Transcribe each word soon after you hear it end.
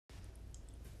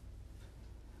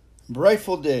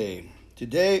Brightful day.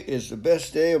 Today is the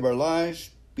best day of our lives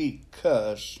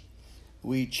because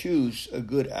we choose a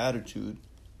good attitude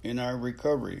in our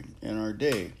recovery, in our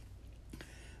day.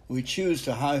 We choose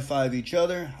to high five each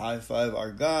other, high five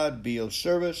our God, be of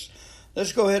service.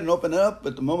 Let's go ahead and open it up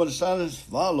with the moment of silence,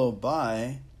 followed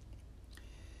by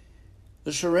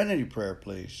the serenity prayer,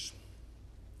 please.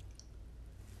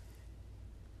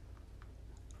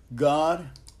 God,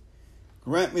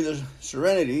 grant me the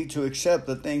serenity to accept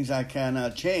the things I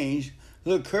cannot change,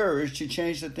 the courage to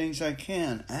change the things I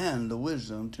can, and the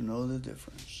wisdom to know the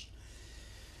difference.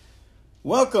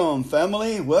 Welcome,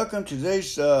 family. Welcome to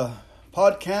today's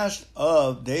podcast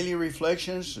of Daily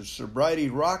Reflections of Sobriety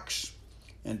Rocks.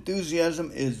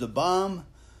 Enthusiasm is the bomb.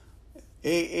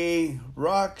 AA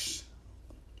rocks.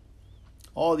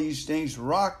 All these things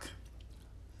rock.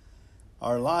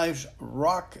 Our lives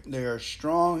rock. They are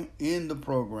strong in the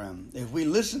program. If we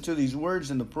listen to these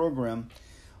words in the program,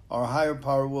 our higher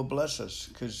power will bless us,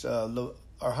 because our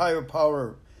higher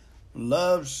power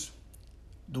dwells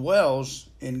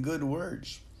in good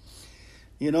words.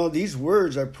 You know, these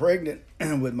words are pregnant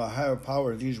with my higher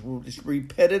power. These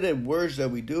repetitive words that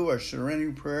we do, our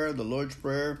serenity prayer, the Lord's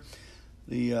Prayer,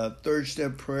 the third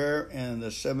step prayer, and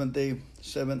the seventh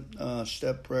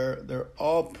step prayer, they're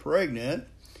all pregnant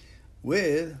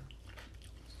with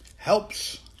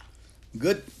helps,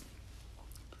 good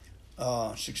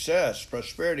success,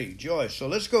 prosperity, joy. So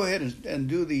let's go ahead and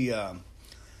do the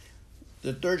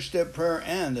third step prayer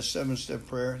and the seventh step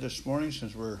prayer this morning,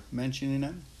 since we're mentioning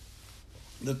them.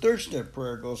 The third step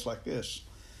prayer goes like this: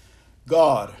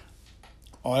 God,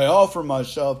 I offer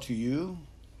myself to you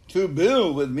to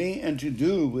build with me and to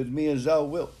do with me as thou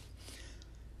wilt.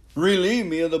 Relieve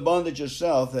me of the bondage of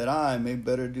self, that I may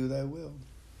better do thy will.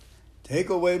 Take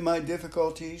away my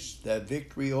difficulties, that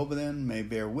victory over them may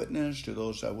bear witness to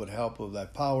those that would help of thy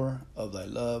power, of thy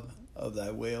love, of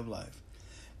thy way of life.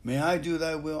 May I do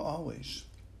thy will always.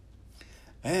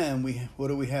 And what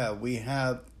do we have? We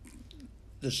have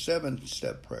the seventh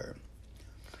step prayer.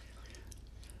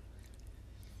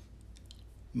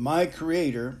 My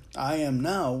Creator, I am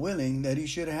now willing that he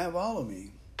should have all of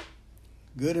me,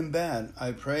 good and bad.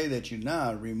 I pray that you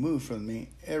now remove from me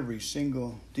every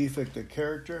single defect of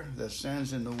character that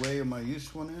stands in the way of my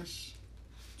usefulness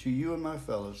to you and my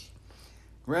fellows.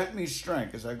 Grant me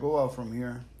strength as I go out from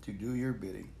here to do your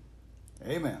bidding.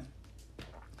 Amen.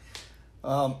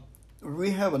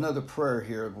 We have another prayer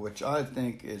here, which I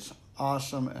think is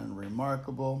awesome and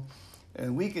remarkable.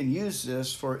 And we can use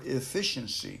this for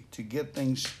efficiency, to get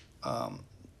things,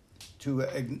 to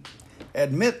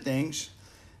admit things,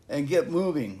 and get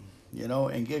moving,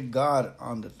 and get God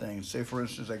on the thing. Say, for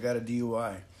instance, I got a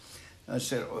DUI. I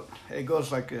said, it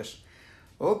goes like this.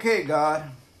 Okay, God,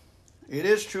 it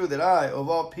is true that I, of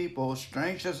all people,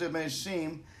 strange as it may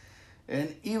seem,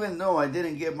 and even though I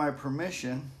didn't get my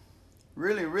permission,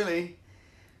 really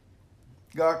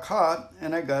got caught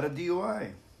and I got a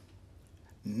DUI.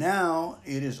 Now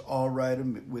it is all right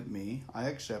with me. I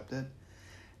accept it.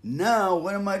 Now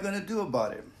what am I going to do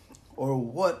about it? Or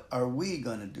what are we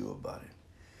going to do about it?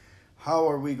 How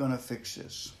are we going to fix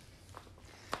this?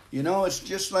 It's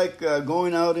just like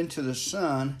going out into the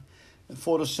sun,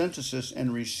 photosynthesis,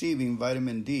 and receiving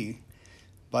vitamin D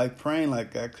by praying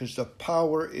like that, because the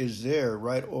power is there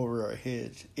right over our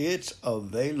heads. It's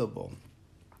available.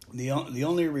 The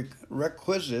only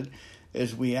requisite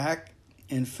is we act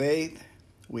in faith,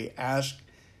 we ask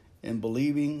in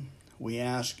believing, we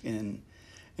ask in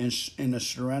a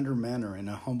surrender manner, in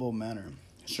a humble manner.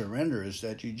 Surrender is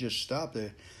that you just stop there.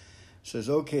 It says,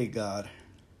 okay, God,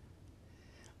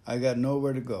 I got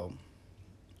nowhere to go.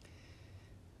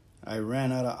 I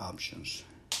ran out of options.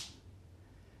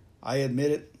 I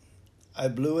admit it. I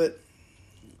blew it.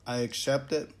 I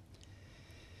accept it.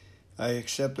 I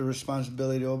accept the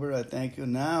responsibility over it. I thank you.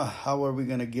 Now, how are we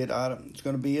going to get out of it? It's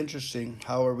going to be interesting.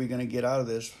 How are we going to get out of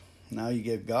this? Now you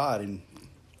get God.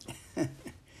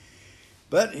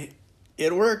 But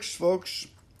it works, folks.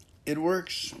 It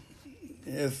works.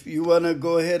 If you want to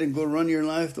go ahead and go run your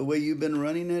life the way you've been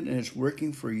running it, and it's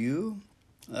working for you,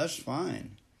 that's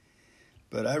fine.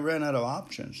 But I ran out of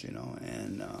options,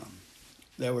 and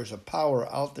there was a power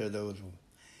out there that was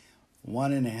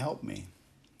wanting to help me.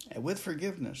 And with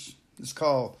forgiveness. It's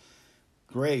called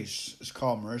grace. It's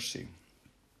called mercy.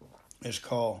 It's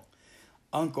called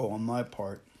uncle on my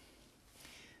part.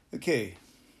 Okay.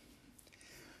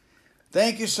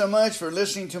 Thank you so much for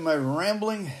listening to my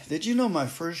rambling. Did you know my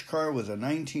first car was a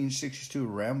 1962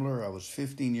 Rambler? I was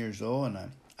 15 years old,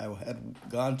 and I had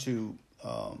gone to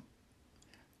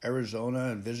Arizona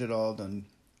and visit all the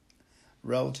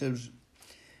relatives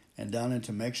and down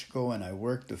into Mexico, and I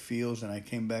worked the fields, and I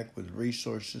came back with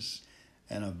resources,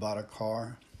 and I bought a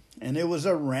car, and it was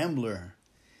a Rambler.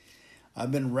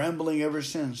 I've been rambling ever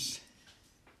since.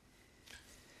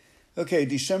 Okay,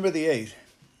 December the 8th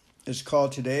is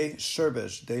called today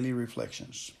Service Daily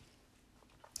Reflections.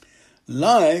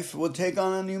 Life will take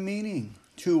on a new meaning.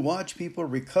 To watch people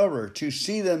recover, to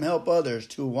see them help others,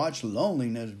 to watch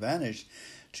loneliness vanish,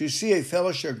 to see a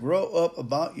fellowship grow up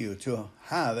about you, to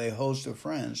have a host of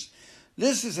friends.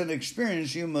 This is an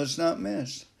experience you must not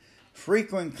miss.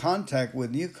 Frequent contact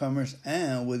with newcomers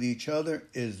and with each other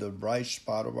is the bright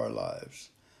spot of our lives.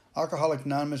 Alcoholics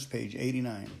Anonymous, page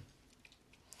 89.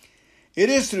 It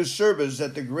is through service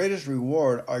that the greatest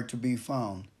reward are to be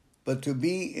found, but to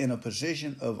be in a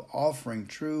position of offering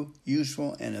true,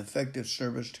 useful, and effective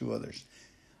service to others.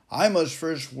 I must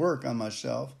first work on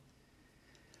myself.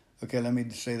 Okay, let me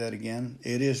say that again.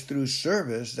 It is through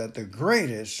service that the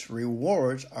greatest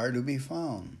rewards are to be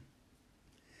found.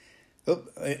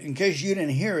 In case you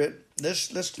didn't hear it, let's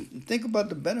think about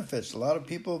the benefits. A lot of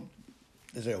people,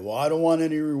 they say, well, I don't want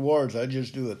any rewards. I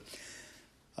just do it.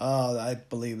 I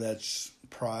believe that's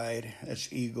pride,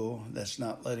 that's ego, that's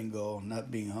not letting go, not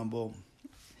being humble.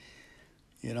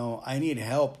 You know, I need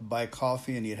help to buy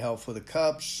coffee, I need help for the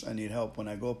cups, I need help when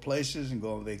I go places and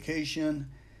go on vacation.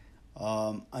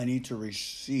 I need to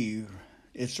receive.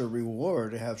 It's a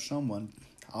reward to have someone.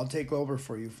 I'll take over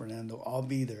for you, Fernando. I'll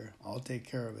be there. I'll take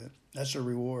care of it. That's a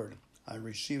reward I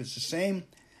receive. It's the same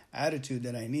attitude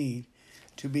that I need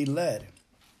to be led.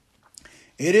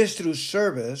 It is through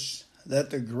service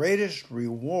that the greatest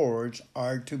rewards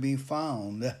are to be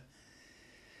found.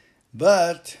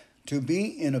 But to be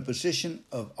in a position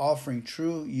of offering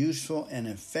true, useful, and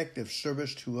effective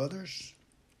service to others,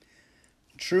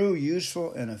 true,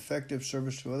 useful, and effective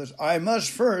service to others, I must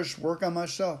first work on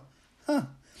myself.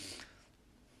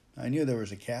 I knew there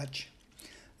was a catch.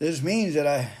 This means that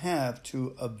I have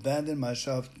to abandon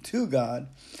myself to God,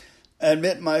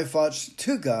 admit my faults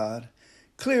to God,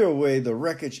 clear away the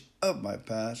wreckage of my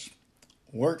past.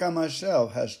 Work on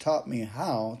myself has taught me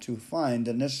how to find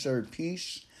the necessary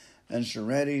peace and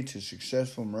serenity to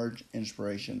successful merge,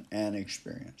 inspiration, and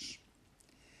experience.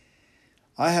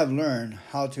 I have learned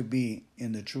how to be,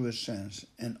 in the truest sense,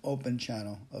 an open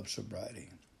channel of sobriety.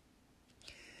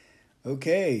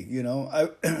 Okay, you know,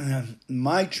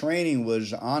 my training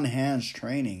was on-hands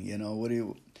training. You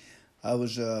know, I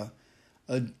was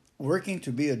working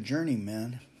to be a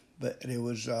journeyman, but it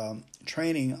was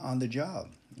training on the job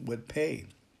with pay.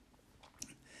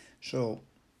 So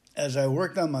as I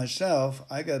worked on myself,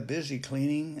 I got busy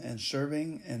cleaning and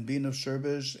serving and being of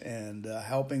service and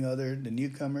helping the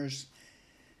newcomers,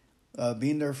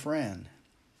 being their friend.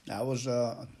 That was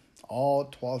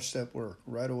all 12-step work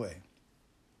right away.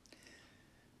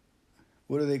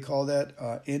 What do they call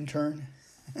that? Intern?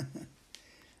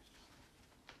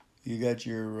 You got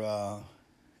your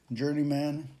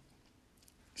journeyman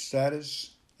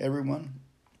status, everyone.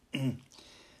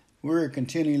 We're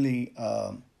continually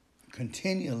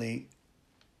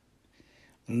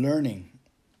learning,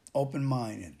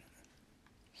 open-minded.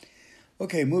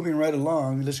 Okay, moving right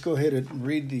along, let's go ahead and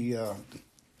read the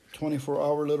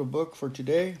 24-hour little book for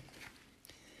today,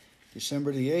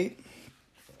 December the 8th.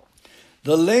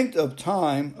 The length of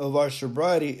time of our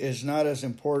sobriety is not as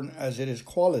important as it is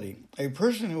quality. A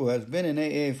person who has been in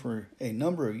AA for a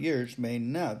number of years may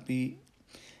not be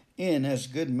in as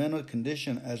good mental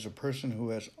condition as a person who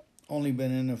has only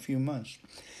been in a few months.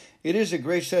 It is a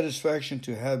great satisfaction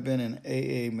to have been an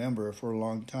AA member for a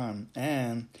long time,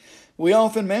 and we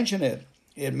often mention it.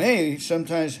 It may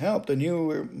sometimes help the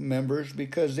newer members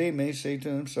because they may say to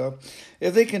themselves,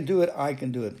 if they can do it, I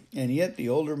can do it. And yet the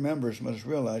older members must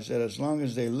realize that as long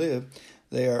as they live,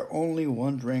 they are only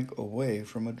one drink away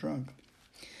from a drunk.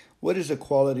 What is the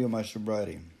quality of my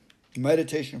sobriety?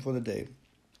 Meditation for the day.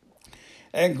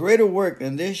 And greater work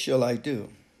than this shall I do.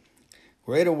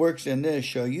 Greater works than this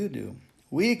shall you do.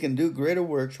 We can do greater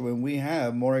works when we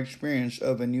have more experience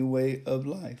of a new way of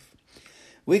life.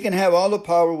 We can have all the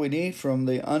power we need from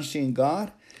the unseen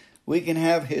God. We can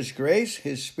have His grace,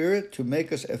 His Spirit to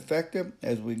make us effective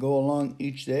as we go along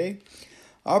each day.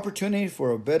 Opportunities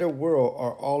for a better world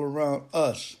are all around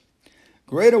us.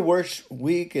 Greater works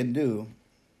we can do,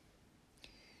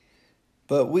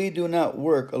 but we do not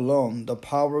work alone. The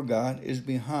power of God is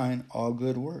behind all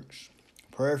good works.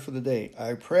 Prayer for the day.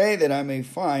 I pray that I may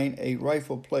find a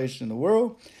rightful place in the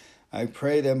world. I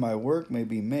pray that my work may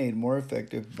be made more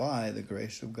effective by the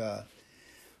grace of God.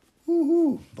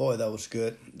 Woo-hoo. Boy, that was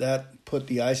good. That put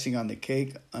the icing on the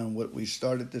cake on what we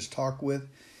started this talk with.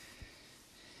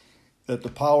 That the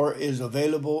power is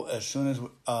available as soon as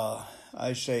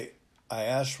I say, I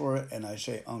ask for it and I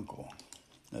say uncle.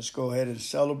 Let's go ahead and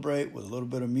celebrate with a little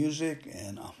bit of music,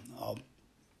 and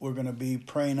we're going to be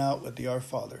praying out with the Our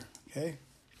Father, okay?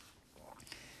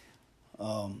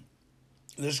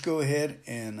 Let's go ahead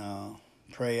and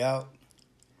pray out.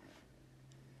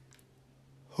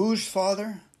 Whose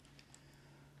Father?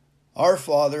 Our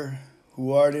Father,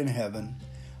 who art in heaven,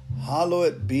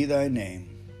 hallowed be thy name.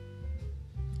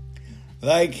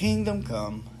 Thy kingdom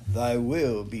come, thy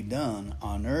will be done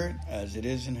on earth as it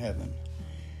is in heaven.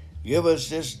 Give us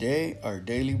this day our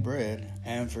daily bread,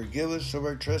 and forgive us of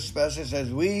our trespasses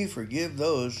as we forgive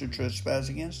those who trespass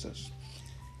against us.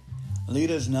 Lead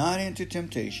us not into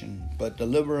temptation, but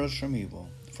deliver us from evil.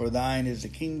 For thine is the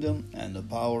kingdom, and the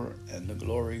power, and the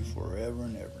glory forever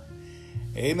and ever.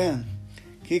 Amen.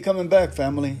 Keep coming back,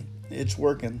 family. It's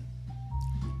working.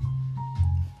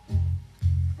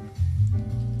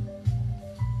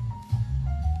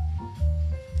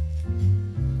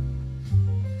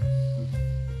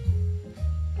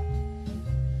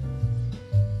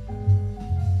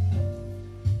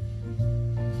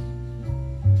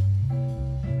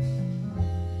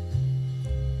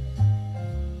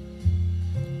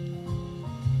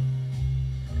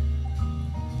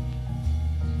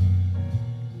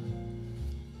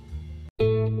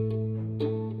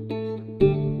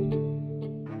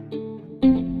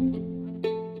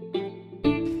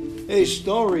 A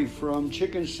story from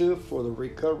Chicken Soup for the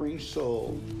Recovering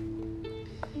Soul.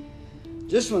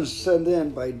 This one's sent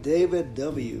in by David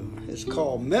W. It's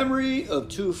called Memory of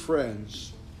Two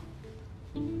Friends.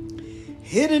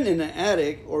 Hidden in an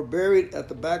attic or buried at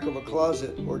the back of a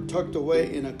closet or tucked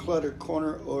away in a cluttered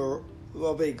corner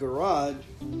of a garage,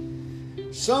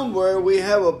 somewhere we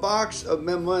have a box of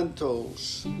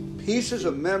mementos, pieces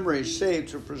of memory saved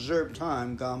to preserve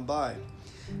time gone by.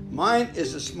 Mine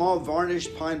is a small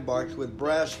varnished pine box with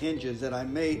brass hinges that I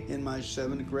made in my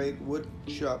 7th grade wood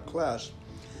shop class.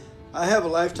 I have a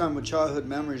lifetime of childhood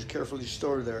memories carefully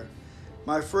stored there.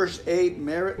 My first aid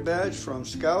merit badge from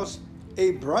Scouts,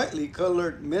 a brightly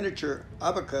colored miniature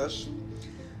abacus.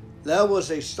 That was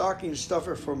a stocking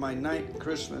stuffer for my 9th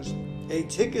Christmas, a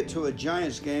ticket to a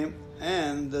Giants game,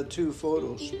 and the 2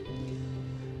 photos.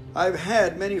 I've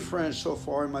had many friends so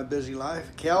far in my busy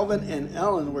life. Calvin and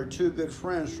Ellen were 2 good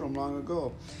friends from long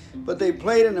ago, but they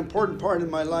played an important part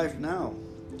in my life now.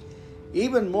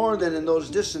 Even more than in those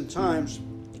distant times,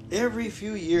 every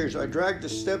few years I dragged the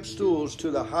step stools to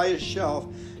the highest shelf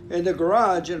in the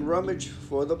garage and rummaged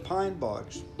for the pine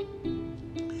box.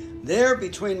 There,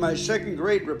 between my 2nd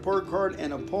grade report card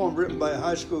and a poem written by a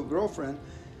high school girlfriend,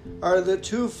 are the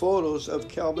 2 photos of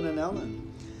Calvin and Ellen.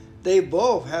 They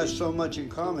both had so much in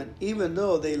common, even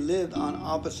though they lived on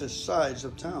opposite sides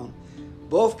of town.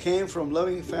 Both came from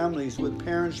loving families with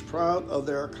parents proud of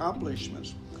their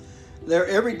accomplishments. Their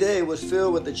every day was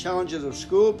filled with the challenges of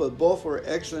school, but both were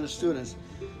excellent students.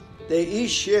 They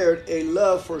each shared a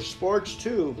love for sports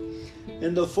too.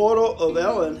 In the photo of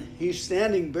Ellen, he's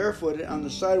standing barefooted on the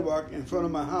sidewalk in front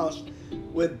of my house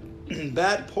with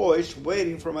bat poised,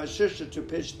 waiting for my sister to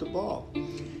pitch the ball.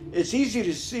 It's easy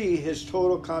to see his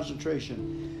total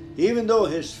concentration, even though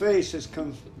his face is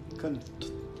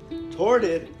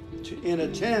contorted in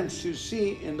attempts to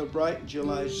see in the bright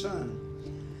July sun.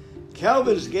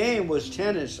 Calvin's game was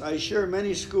tennis. I shared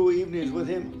many school evenings with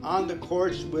him on the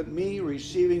courts, with me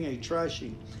receiving a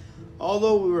thrashing.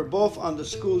 Although we were both on the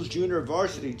school's junior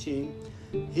varsity team,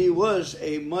 he was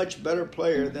a much better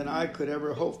player than I could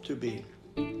ever hope to be.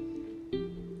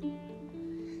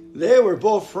 They were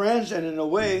both friends, and in a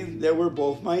way, they were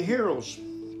both my heroes.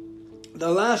 The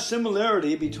last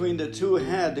similarity between the 2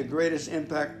 had the greatest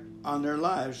impact on their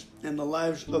lives and the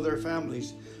lives of their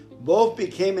families. Both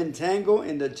became entangled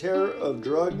in the terror of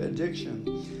drug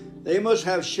addiction. They must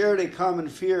have shared a common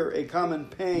fear, a common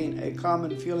pain, a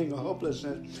common feeling of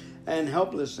hopelessness and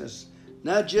helplessness.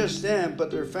 Not just them, but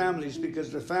their families,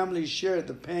 because their families shared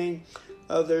the pain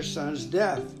of their son's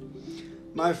death.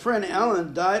 My friend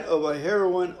Alan died of a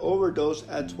heroin overdose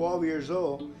at 12 years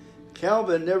old.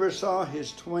 Calvin never saw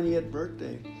his 20th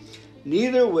birthday.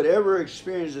 Neither would ever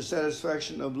experience the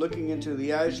satisfaction of looking into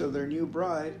the eyes of their new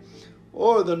bride,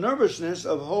 or the nervousness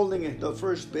of holding the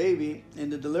first baby in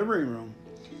the delivery room,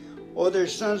 or their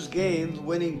son's game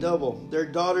winning double, their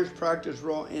daughter's practice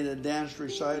role in a dance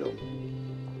recital.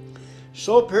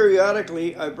 So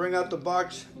periodically I bring out the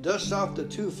box, dust off the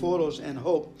 2 photos, and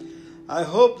I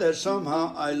hope that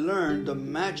somehow I learned the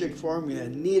magic formula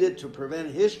needed to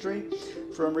prevent history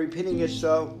from repeating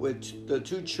itself with the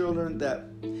 2 children that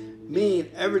mean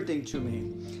everything to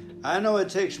me. I know it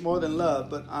takes more than love,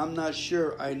 but I'm not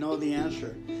sure I know the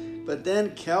answer. But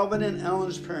then Calvin and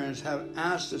Ellen's parents have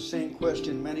asked the same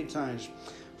question many times.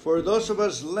 For those of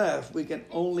us left, we can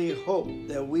only hope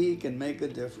that we can make a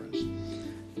difference.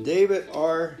 David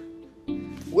R.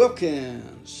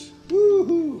 Wilkins.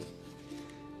 Woohoo!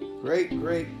 Great.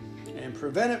 And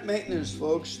preventive maintenance,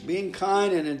 folks. Being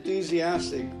kind and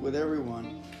enthusiastic with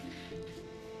everyone.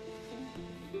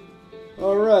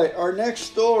 All right, our next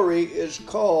story is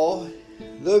called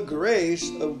The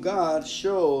Grace of God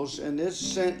Shows, and it's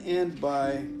sent in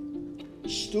by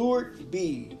Stuart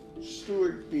B.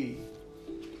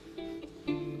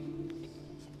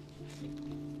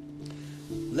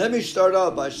 Let me start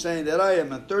out by saying that I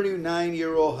am a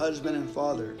 39-year-old husband and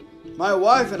father. My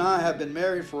wife and I have been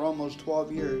married for almost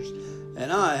 12 years,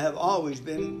 and I have always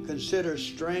been considered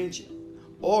strange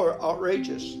or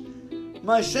outrageous.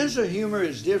 My sense of humor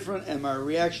is different, and my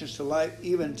reactions to life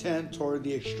even tend toward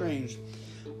the extremes.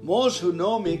 Most who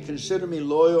know me consider me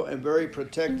loyal and very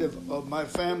protective of my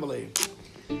family.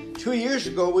 2 years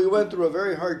ago, we went through a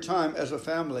very hard time as a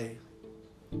family.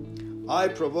 I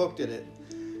provoked it.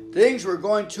 Things were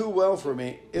going too well for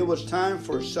me. It was time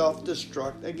for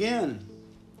self-destruct again.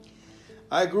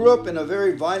 I grew up in a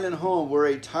very violent home where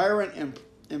a tyrant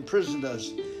imprisoned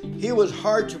us. He was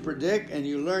hard to predict, and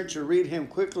you learn to read him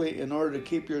quickly in order to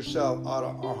keep yourself out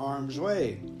of harm's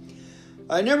way.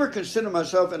 I never considered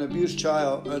myself an abused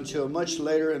child until much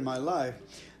later in my life.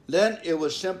 Then it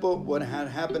was simple what had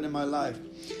happened in my life.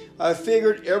 I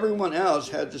figured everyone else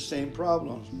had the same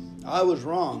problems. I was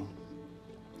wrong.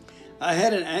 I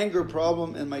had an anger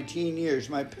problem in my teen years.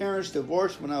 My parents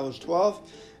divorced when I was 12,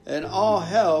 and all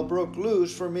hell broke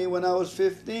loose for me when I was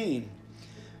 15.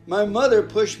 My mother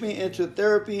pushed me into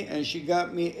therapy, and she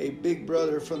got me a big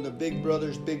brother from the Big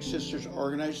Brothers Big Sisters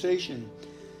organization.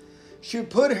 She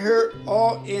put her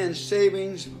all in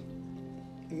savings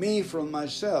me from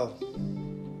myself.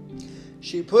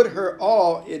 She put her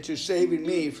all into saving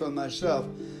me from myself.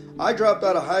 I dropped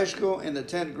out of high school in the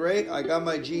 10th grade. I got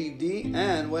my GED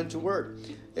and went to work.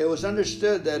 It was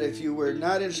understood that if you were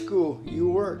not in school, you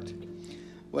worked.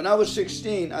 When I was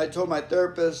 16, I told my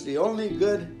therapist the only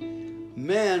good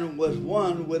man was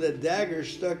one with a dagger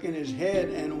stuck in his head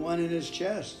and one in his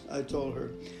chest, I told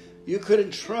her. You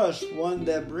couldn't trust one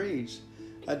that breathes.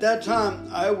 At that time,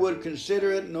 I would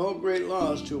consider it no great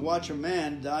loss to watch a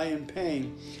man die in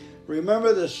pain.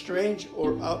 Remember the strange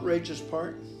or outrageous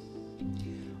part?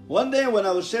 One day when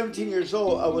I was 17 years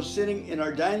old, I was sitting in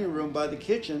our dining room by the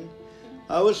kitchen.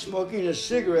 I was smoking a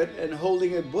cigarette and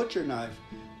holding a butcher knife.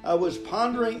 I was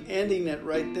pondering ending it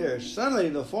right there. Suddenly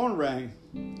the phone rang.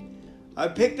 I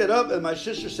picked it up and my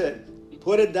sister said,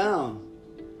 "Put it down."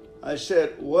 I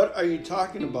said, "What are you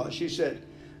talking about?" She said,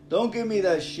 "Don't give me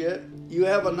that shit. You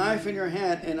have a knife in your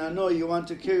hand and I know you want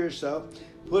to kill yourself.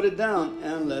 Put it down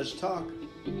and let's talk."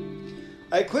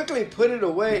 I quickly put it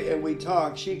away and we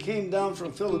talked. She came down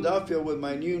from Philadelphia with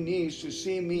my new niece to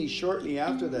see me shortly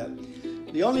after that.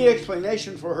 The only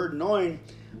explanation for her knowing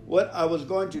what I was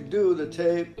going to do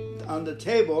on the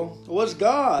table was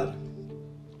God.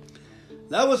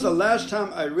 That was the last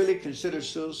time I really considered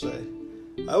suicide.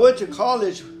 I went to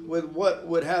college with what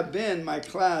would have been my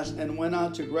class and went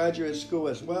on to graduate school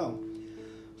as well.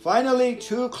 Finally,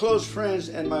 2 close friends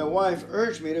and my wife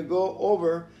urged me to go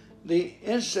over the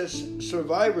incest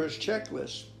survivors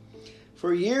checklist.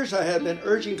 For years, I had been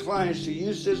urging clients to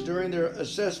use this during their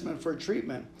assessment for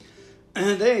treatment,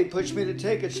 and they pushed me to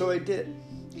take it, so I did.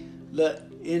 The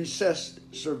incest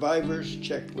survivors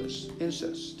checklist.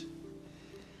 Incest.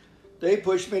 They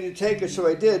pushed me to take it, so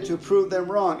I did, to prove them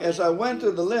wrong. As I went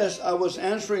through the list, I was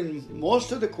answering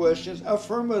most of the questions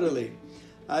affirmatively.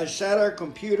 I sat at our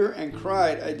computer and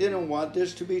cried. I didn't want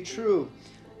this to be true.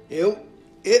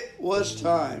 It was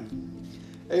time.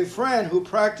 A friend who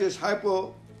practiced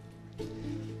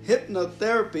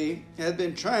hypnotherapy had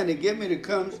been trying to get me to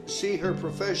come see her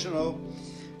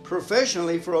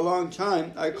professionally for a long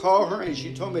time. I called her and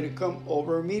she told me to come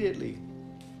over immediately.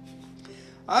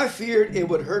 I feared it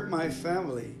would hurt my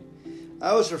family.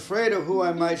 I was afraid of who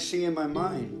I might see in my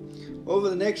mind. Over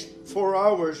the next 4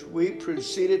 hours, we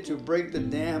proceeded to break the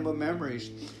dam of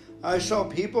memories. I saw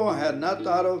people I had not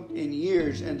thought of in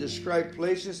years and described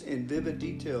places in vivid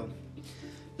detail.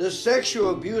 The sexual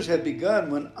abuse had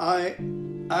begun when I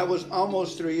was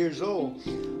almost 3 years old.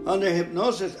 Under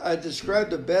hypnosis, I described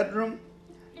the bedroom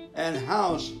and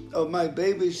house of my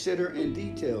babysitter in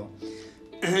detail.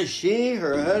 She,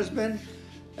 her husband,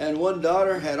 and 1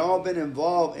 daughter had all been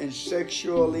involved in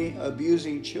sexually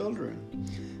abusing children.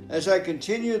 As I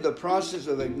continued the process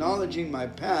of acknowledging my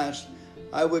past,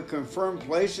 I would confirm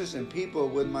places and people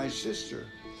with my sister,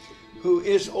 who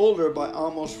is older by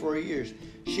almost 4 years.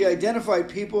 She identified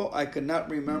people I could not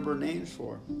remember names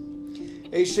for.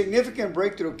 A significant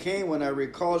breakthrough came when I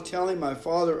recalled telling my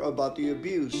father about the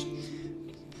abuse.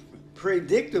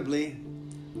 Predictably,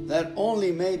 that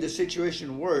only made the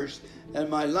situation worse, and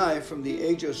my life from the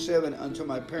age of 7 until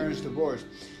my parents' divorce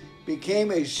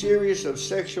became a series of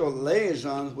sexual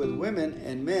liaisons with women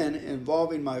and men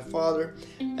involving my father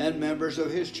and members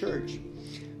of his church.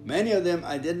 Many of them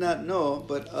I did not know,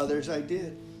 but others I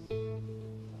did.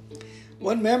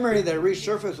 One memory that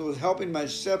resurfaced was helping my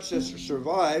stepsister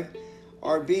survive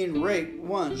or being raped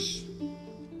once.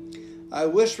 I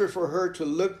whispered for her to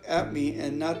look at me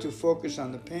and not to focus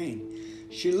on the pain.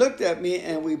 She looked at me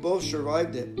and we both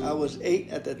survived it. I was 8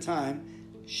 at the time.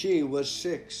 She was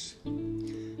 6.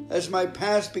 As my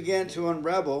past began to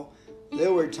unravel,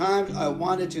 there were times I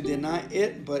wanted to deny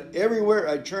it, but everywhere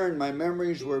I turned, my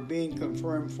memories were being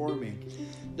confirmed for me.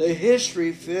 The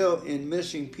history fell in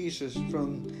missing pieces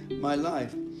from my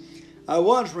life. I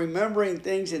was remembering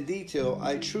things in detail.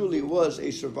 I truly was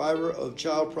a survivor of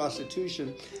child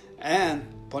prostitution and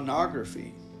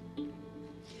pornography.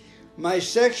 My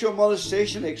sexual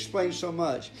molestation explains so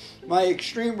much. My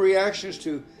extreme reactions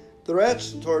to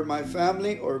threats toward my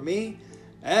family or me,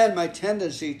 and my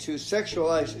tendency to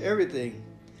sexualize everything.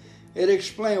 It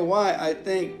explains why I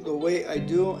think the way I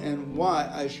do and why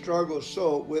I struggle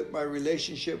so with my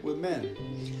relationship with men.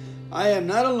 I am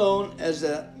not alone as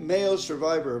a male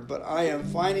survivor, but I am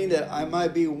finding that I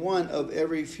might be one of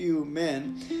every few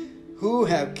men who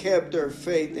have kept their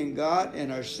faith in God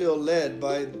and are still led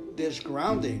by this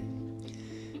grounding.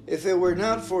 If it were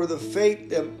not for the faith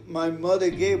that my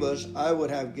mother gave us, I would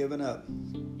have given up.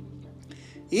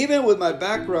 Even with my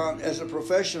background as a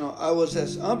professional, I was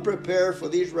as unprepared for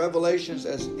these revelations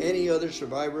as any other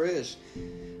survivor is.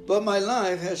 But my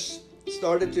life has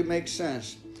started to make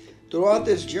sense. Throughout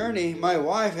this journey, my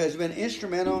wife has been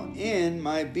instrumental in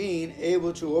my being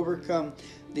able to overcome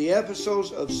the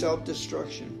episodes of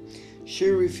self-destruction. She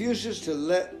refuses to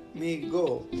let me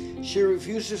go. She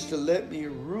refuses to let me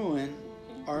ruin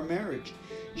our marriage.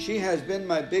 She has been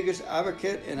my biggest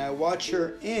advocate, and I watch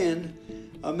her in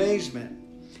amazement.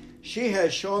 She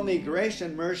has shown me grace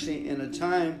and mercy in a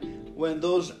time when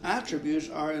those attributes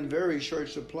are in very short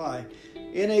supply.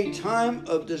 In a time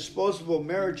of disposable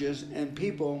marriages and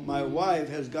people, my wife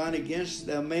has gone against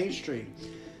the mainstream.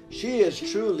 She is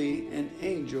truly an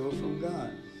angel from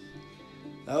God.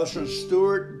 That was from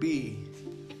Stuart B.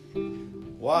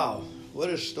 Wow, what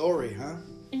a story, huh?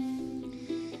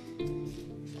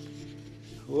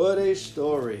 What a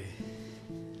story.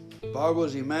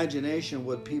 Boggles imagination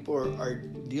what people are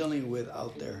dealing with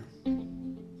out there.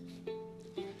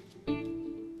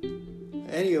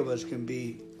 Any of us can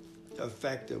be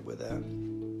affected with that.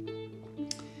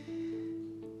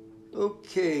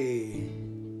 Okay.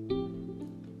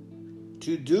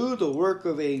 To do the work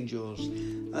of angels.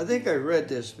 I think I read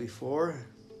this before.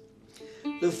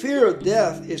 The fear of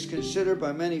death is considered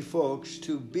by many folks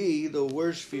to be the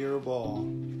worst fear of all.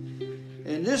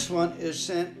 And this one is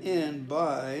sent in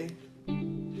by...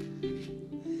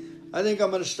 I think I'm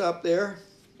going to stop there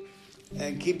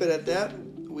and keep it at that.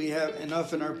 We have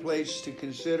enough in our plates to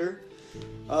consider.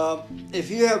 If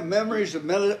you have memories of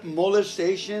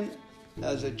molestation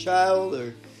as a child,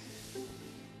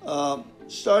 or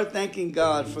start thanking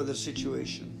God for the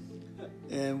situation.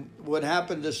 And what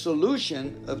happened, the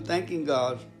solution of thanking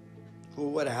God for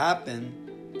what happened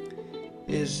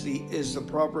is the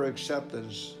proper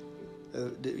acceptance.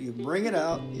 You bring it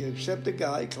out, you accept the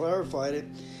God, you clarified it,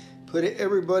 put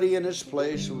everybody in its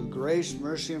place with grace,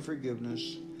 mercy, and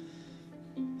forgiveness.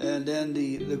 And then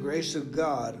the grace of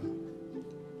God.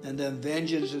 And then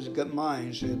vengeance is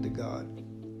mine, said the God.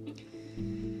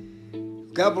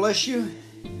 God bless you.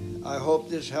 I hope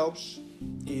this helps.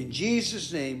 In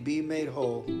Jesus' name, be made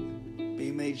whole.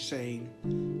 Be made sane.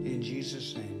 In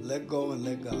Jesus' name. Let go and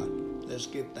let God. Let's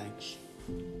give thanks.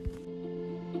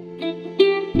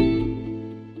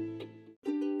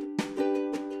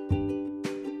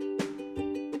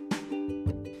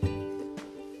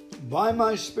 By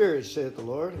my Spirit, saith the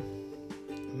Lord,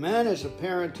 man is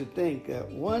apparent to think that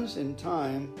once in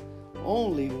time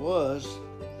only was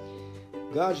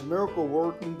God's miracle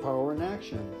working power in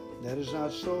action. That is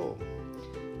not so.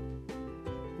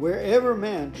 Wherever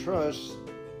man trusts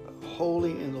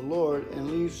wholly in the Lord and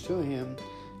leaves to him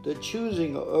the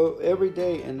choosing of every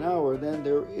day and hour, then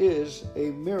there is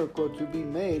a miracle to be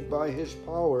made by his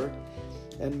power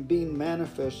and being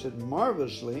manifested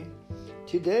marvelously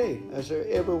today as there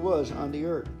ever was on the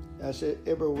earth, as it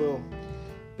ever will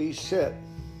be set.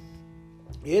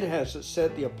 It has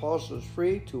set the apostles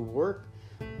free to work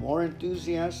more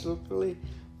enthusiastically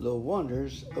the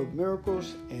wonders of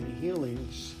miracles and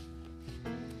healings.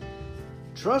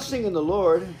 Trusting in the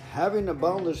Lord, having a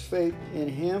boundless faith in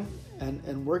Him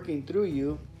and working through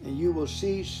you, and you will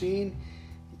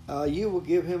you will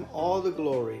give Him all the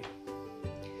glory.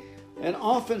 And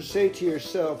often say to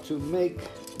yourself, to make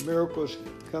miracles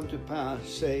come to pass,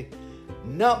 say,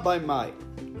 not by might,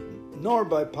 nor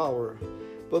by power,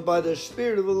 but by the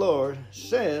Spirit of the Lord,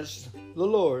 says the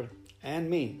Lord, and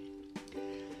me.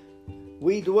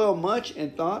 We dwell much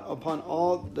in thought upon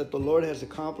all that the Lord has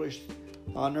accomplished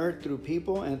on earth through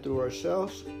people and through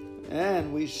ourselves,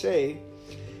 and we say,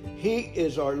 He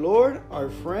is our Lord, our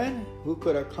friend, who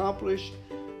could accomplish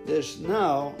this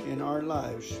now in our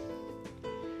lives.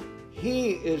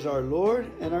 He is our Lord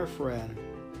and our friend,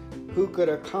 who could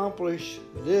accomplish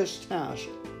this task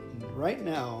right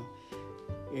now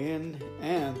in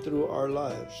and through our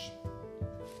lives.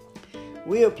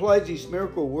 We apply these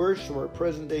miracle words to our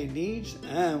present day needs,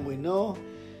 and we know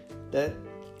that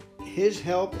His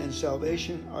help and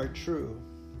salvation are true.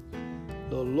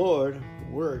 The Lord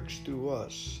works through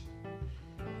us.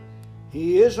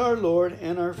 He is our Lord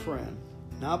and our friend,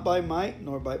 not by might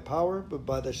nor by power, but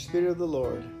by the Spirit of the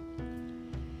Lord.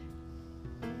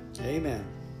 Amen.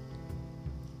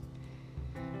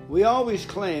 We always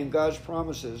claim God's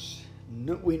promises.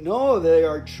 We know they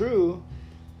are true,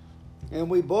 and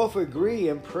we both agree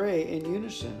and pray in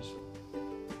unison.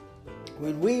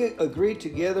 When we agree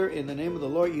together in the name of the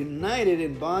Lord, united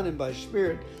in bond and by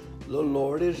Spirit, the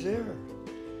Lord is there.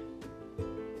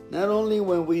 Not only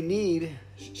when we need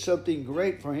something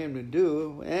great for Him to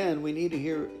do, and we need to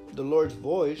hear the Lord's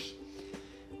voice,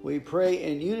 we pray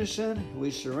in unison, we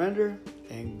surrender,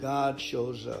 and God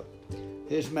shows up.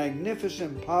 His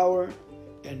magnificent power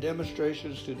and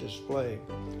demonstrations to display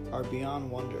are beyond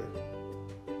wonder.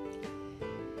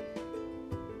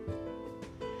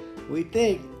 We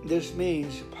think this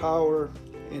means power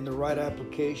in the right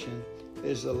application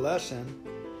is the lesson,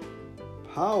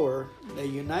 power that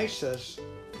unites us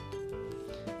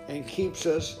and keeps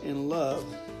us in love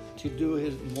to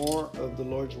do more of the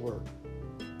Lord's work.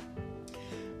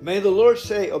 May the Lord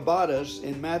say about us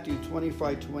in Matthew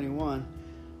 25:21,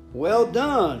 well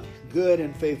done, good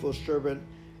and faithful servant,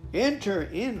 enter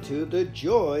into the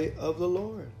joy of the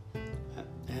Lord.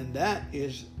 And that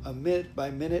is a minute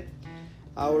by minute,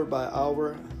 hour by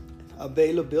hour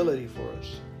availability for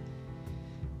us.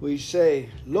 We say,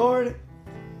 Lord,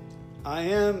 I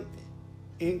am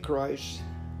in Christ.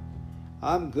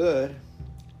 I'm good,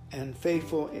 and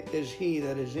faithful is He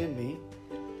that is in me.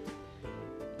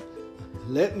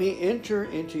 Let me enter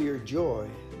into your joy,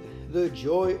 the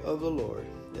joy of the Lord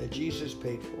that Jesus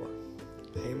paid for.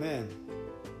 Amen.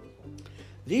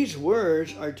 These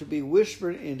words are to be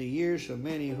whispered in the ears of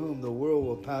many whom the world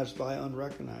will pass by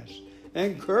unrecognized,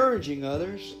 encouraging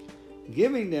others,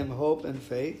 giving them hope and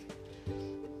faith.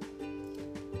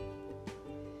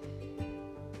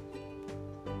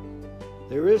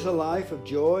 There is a life of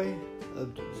joy,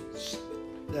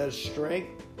 that is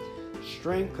strength.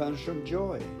 Strength comes from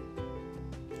joy.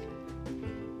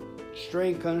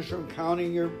 Strength comes from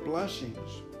counting your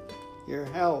blessings, your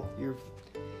health,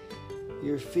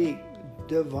 your feet.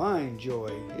 Divine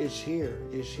joy is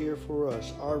here for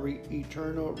us. Our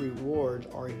eternal rewards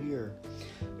are here.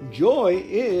 Joy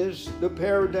is the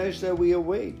paradise that we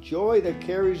await. Joy that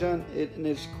carries on an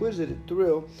exquisite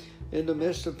thrill in the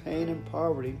midst of pain and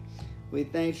poverty,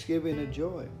 with thanksgiving and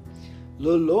joy.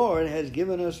 The Lord has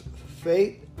given us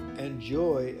faith and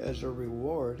joy as a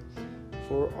reward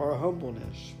for our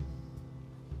humbleness,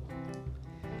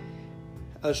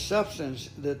 a substance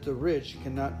that the rich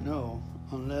cannot know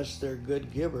unless they're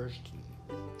good givers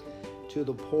to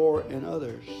the poor and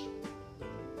others.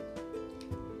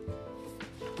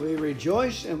 We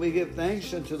rejoice and we give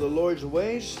thanks unto the Lord's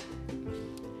ways,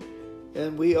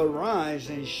 and we arise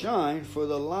and shine, for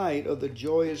the light of the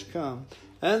joy is come,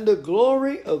 and the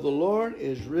glory of the Lord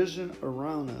is risen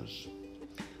around us.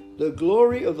 The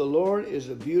glory of the Lord is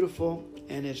beautiful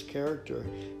in its character.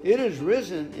 It is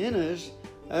risen in us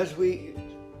as we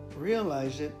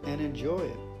realize it and enjoy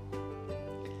it.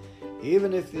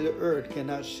 Even if the earth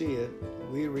cannot see it,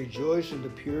 we rejoice in the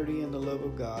purity and the love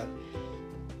of God.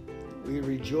 We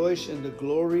rejoice in the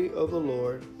glory of the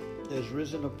Lord that is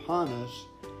risen upon us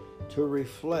to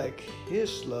reflect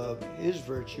His love, His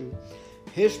virtue,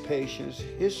 His patience,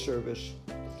 His service,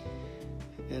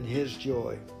 and His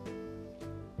joy.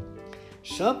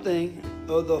 Something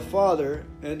of the Father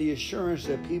and the assurance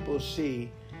that people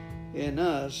see in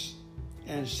us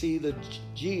and see the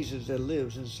Jesus that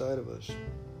lives inside of us.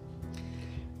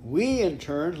 We in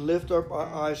turn lift up our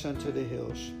eyes unto the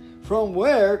hills. From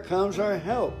where comes our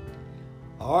help?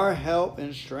 Our help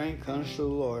and strength comes from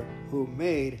the Lord, who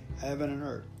made heaven and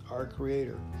earth, our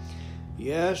Creator.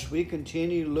 Yes, we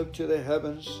continue to look to the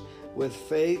heavens with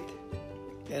faith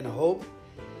and hope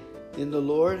in the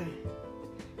Lord.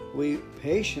 We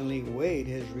patiently wait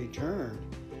His return.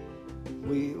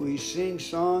 We sing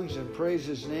songs and praise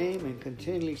His name and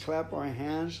continually clap our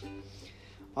hands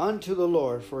unto the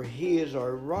Lord, for He is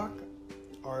our rock,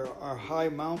 our high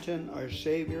mountain, our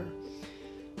Savior,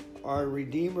 our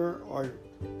Redeemer, our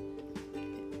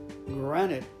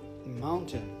granite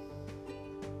mountain.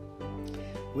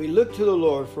 We look to the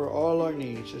Lord for all our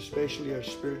needs, especially our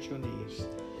spiritual needs,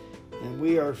 and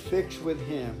we are fixed with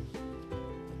Him.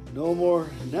 No more,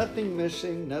 nothing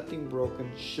missing, nothing broken.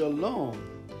 Shalom.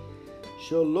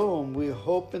 Shalom. We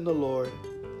hope in the Lord,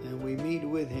 and we meet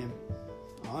with Him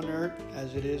on earth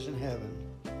as it is in heaven.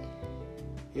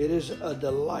 It is a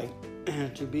delight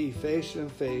to be face to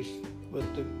face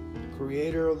with the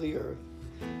Creator of the earth,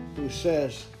 who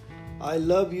says, I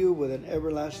love you with an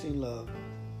everlasting love.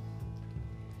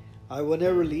 I will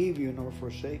never leave you nor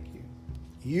forsake you.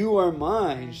 You are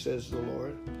mine, says the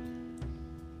Lord.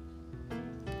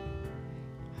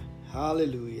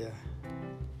 Hallelujah.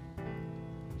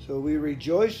 So we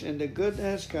rejoice in the good that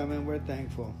has come, and we're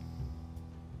thankful.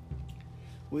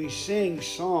 We sing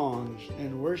songs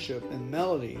and worship and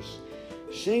melodies,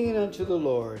 singing unto the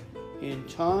Lord in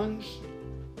tongues,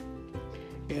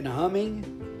 in humming,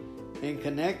 in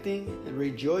connecting and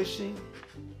rejoicing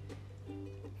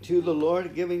to the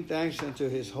Lord, giving thanks unto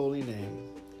His holy name.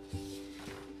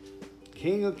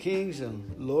 King of kings and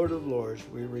Lord of lords,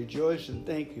 we rejoice and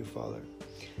thank you, Father.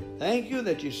 Thank you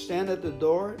that you stand at the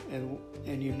door and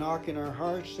you knock in our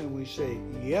hearts, and we say,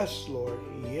 yes, Lord,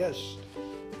 yes.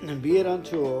 And be it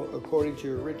unto according to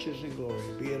your riches and glory.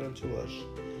 Be it unto us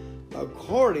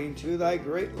according to thy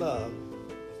great love.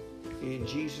 In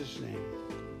Jesus' name,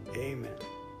 amen.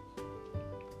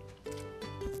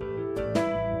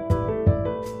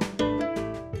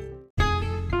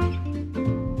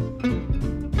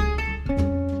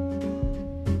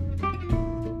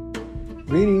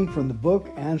 Reading from the book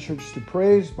Answers to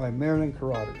Praise by Marilyn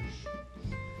Carothers.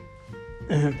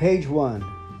 Page 1.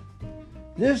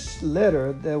 This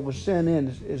letter that was sent in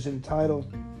is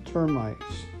entitled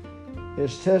Termites.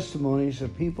 It's testimonies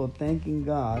of people thanking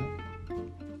God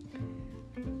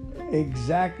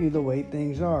exactly the way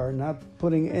things are, not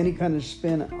putting any kind of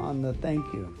spin on the thank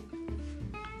you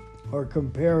or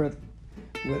compare it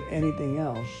with anything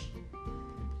else.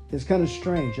 It's kind of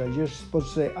strange. I'm just supposed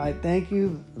to say, I thank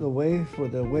you for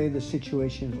the way the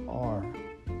situations are.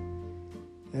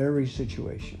 Every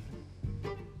situation.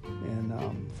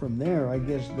 And from there, I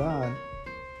guess God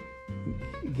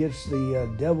gets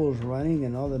the devils running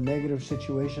and all the negative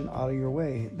situation out of your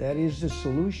way. That is the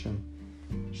solution.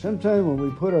 Sometimes when we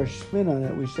put our spin on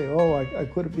it, we say, oh, I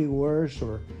could it be worse,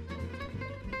 or,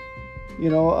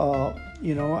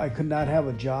 I could not have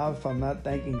a job if I'm not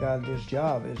thanking God this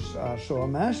job. So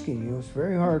I'm asking you, it's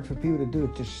very hard for people to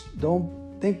do. Just don't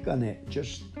think on it.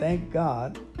 Just thank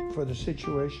God for the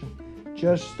situation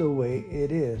just the way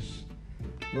it is.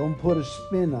 Don't put a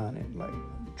spin on it. Like,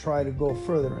 try to go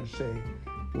further and say,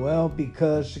 well,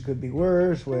 because it could be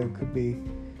worse, well, it could be,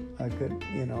 I could,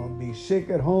 be sick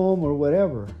at home or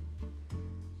whatever.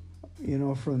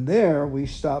 From there, we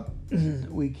stop,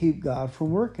 we keep God from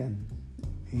working.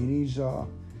 He needs, and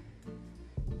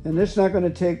it's not going to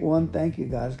take one thank you,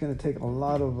 God. It's going to take a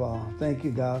lot of thank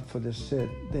you, God, for this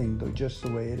thing, just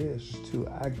the way it is, to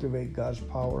activate God's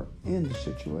power in the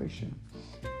situation.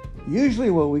 Usually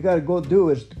what we got to go do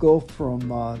is go from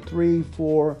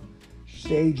 3-4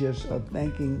 stages of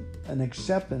thanking and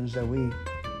acceptance that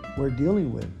we're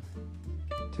dealing with,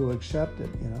 to accept it,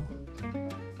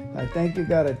 I thank you,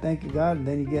 God, and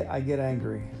then I get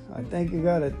angry. I thank you,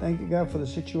 God, for the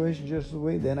situation just the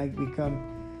way. Then I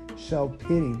become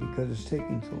self-pitying because it's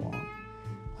taking too long.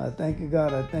 I thank you,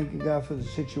 God, for the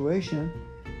situation.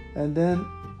 And then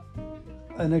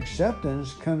an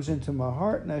acceptance comes into my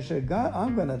heart, and I say, God,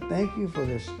 I'm going to thank you for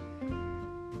this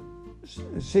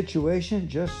situation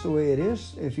just the way it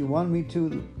is, if you want me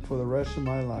to, for the rest of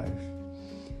my life.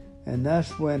 And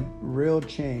that's when real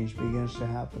change begins to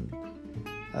happen.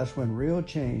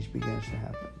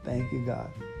 Thank you,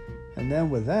 God. And then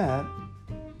with that,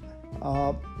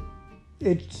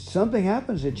 something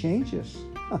happens, it changes.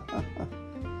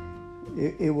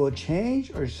 It will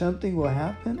change, or something will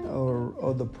happen,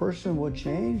 or the person will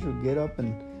change, or get up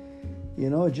and,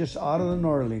 just out of the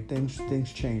ordinary,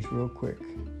 things change real quick.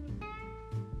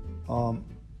 And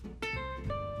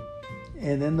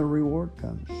then the reward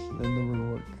comes.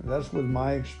 That's with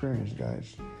my experience,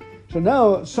 guys. So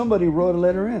now somebody wrote a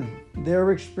letter in,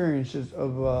 their experiences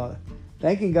of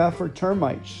thanking God for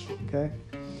termites. Okay.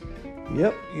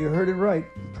 Yep, you heard it right.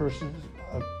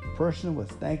 A person was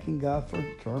thanking God for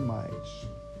termites.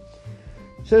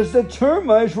 It says the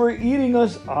termites were eating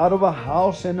us out of a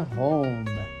house and home.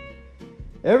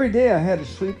 Every day I had to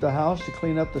sweep the house to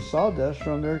clean up the sawdust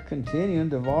from their continuing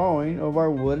devouring of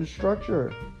our wooden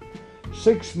structure.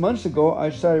 6 months ago, I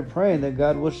started praying that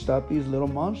God would stop these little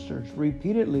monsters.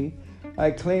 Repeatedly, I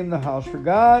claimed the house for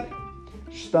God,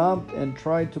 stomped and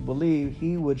tried to believe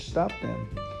He would stop them.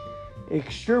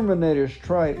 Exterminators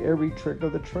tried every trick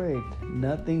of the trade.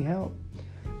 Nothing helped.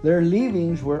 Their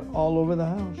leavings were all over the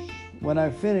house. When I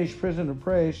finished Prison of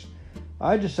Praise,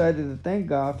 I decided to thank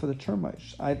God for the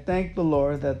termites. I thanked the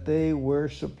Lord that they were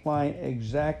supplying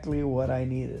exactly what I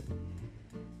needed.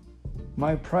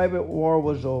 My private war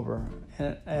was over,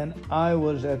 and I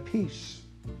was at peace.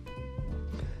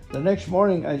 The next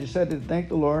morning, I decided to thank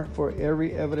the Lord for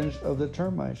every evidence of the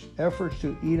termites' efforts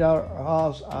to eat our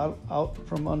house out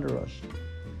from under us.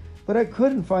 But I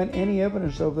couldn't find any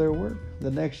evidence of their work. The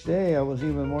next day, I was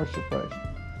even more surprised.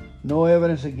 No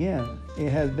evidence again.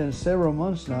 It has been several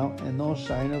months now and no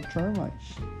sign of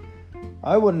termites.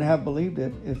 I wouldn't have believed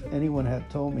it if anyone had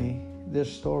told me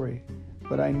this story,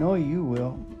 but I know you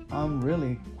will. I'm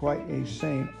really quite a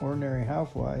sane, ordinary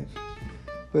housewife.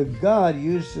 But God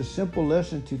used a simple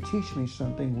lesson to teach me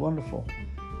something wonderful.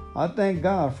 I thank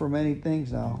God for many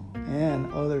things now,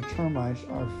 and other termites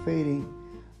are fading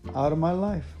out of my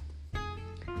life.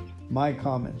 My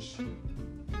comments.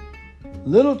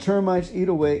 Little termites eat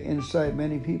away inside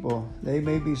many people. They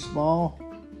may be small,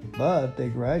 but they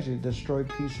gradually destroy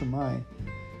peace of mind.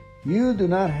 You do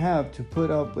not have to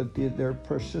put up with their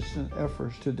persistent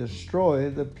efforts to destroy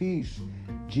the peace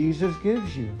Jesus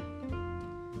gives you.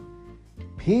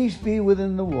 Peace be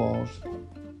within the walls,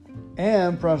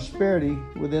 and prosperity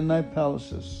within thy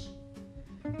palaces.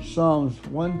 Psalms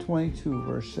 122,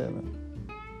 verse 7.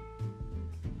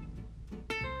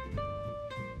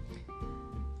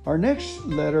 Our next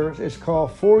letter is called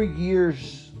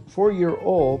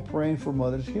 4-year-old Praying for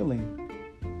Mother's Healing.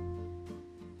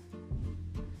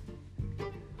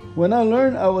 When I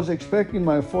learned I was expecting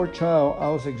my fourth child, I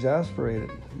was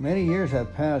exasperated. Many years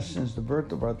had passed since the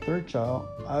birth of our third child.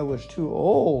 I was too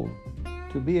old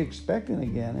to be expecting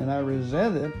again, and I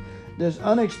resented this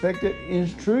unexpected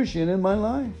intrusion in my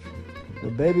life. The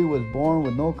baby was born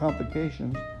with no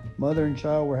complications. Mother and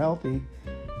child were healthy.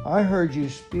 I heard you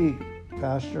speak,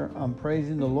 Pastor. I'm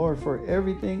praising the Lord for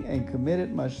everything and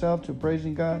committed myself to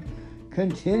praising God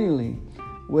continually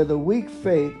with a weak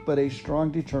faith but a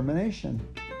strong determination.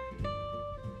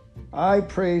 I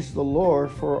praise the Lord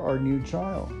for our new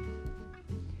child.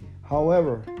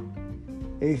 However,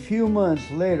 a few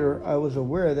months later, I was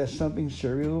aware that something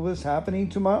serious was happening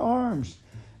to my arms.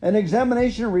 An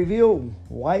examination revealed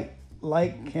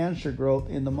white-like cancer growth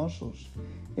in the muscles.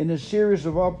 In a series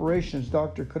of operations,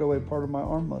 doctor cut away part of my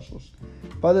arm muscles.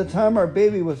 By the time our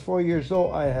baby was 4 years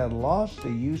old, I had lost the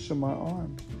use of my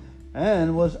arms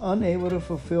and was unable to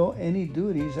fulfill any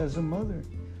duties as a mother.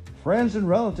 Friends and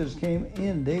relatives came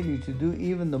in daily to do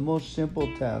even the most simple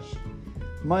tasks.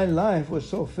 My life was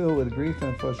so filled with grief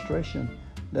and frustration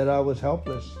that I was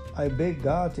helpless. I begged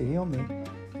God to heal me,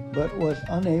 but was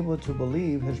unable to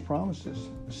believe His promises.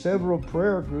 Several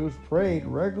prayer groups prayed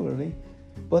regularly,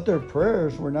 but their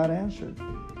prayers were not answered.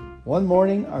 One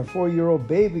morning, our 4-year-old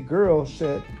baby girl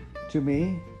said to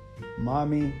me,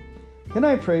 "Mommy, can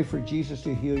I pray for Jesus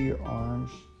to heal your arms?"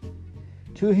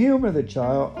 To humor the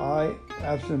child, I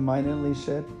absentmindedly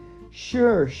said,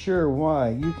 Sure,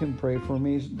 why? You can pray for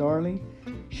me, darling."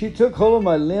 She took hold of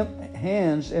my limp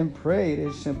hands and prayed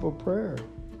a simple prayer.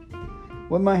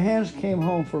 When my hands came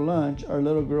home for lunch, our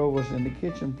little girl was in the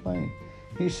kitchen playing.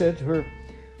 He said to her,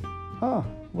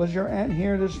 was your aunt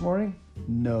here this morning?"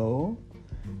 "No."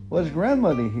 "Was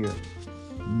grandmother here?"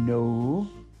 "No."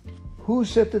 "Who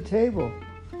set the table?"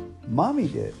 "Mommy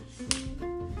did."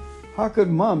 "How could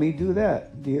Mommy do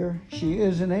that, dear? She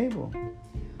isn't able."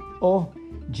 "Oh,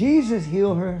 Jesus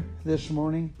healed her this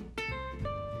morning."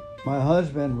 My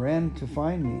husband ran to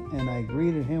find me, and I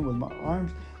greeted him with my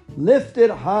arms lifted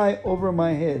high over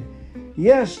my head.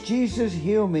 "Yes, Jesus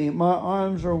healed me. My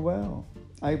arms are well."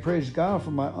 I praised God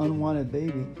for my unwanted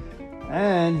baby,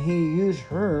 and He used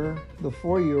her, the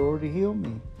 4-year-old, to heal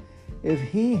me. If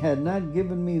He had not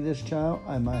given me this child,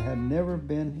 I might have never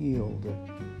been healed.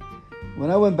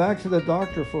 When I went back to the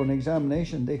doctor for an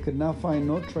examination, they could not find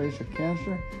no trace of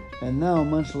cancer, and now,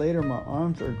 months later, my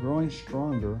arms are growing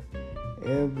stronger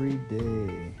every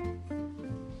day.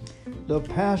 The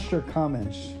pastor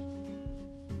comments,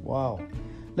 wow.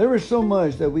 There is so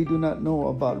much that we do not know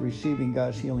about receiving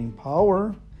God's healing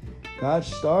power. God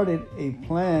started a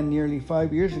plan nearly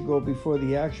 5 years ago before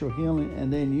the actual healing,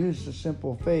 and then used the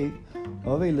simple faith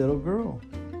of a little girl.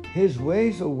 His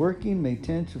ways of working may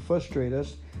tend to frustrate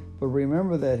us, but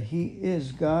remember that He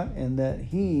is God and that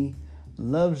He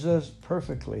loves us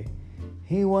perfectly.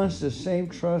 He wants the same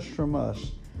trust from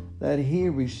us that He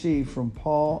received from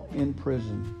Paul in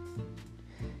prison.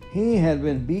 He had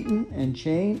been beaten and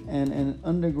chained in an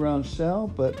underground cell,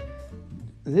 but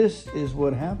this is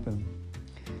what happened.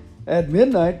 At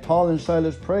midnight, Paul and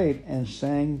Silas prayed and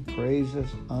sang praises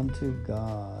unto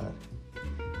God.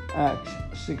 Acts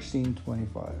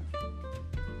 16:25.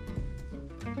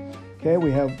 Okay,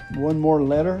 we have one more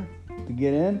letter to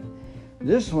get in.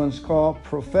 This one's called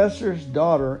Professor's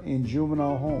Daughter in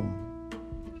Juvenile Home.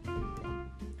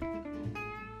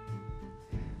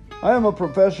 I am a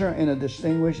professor in a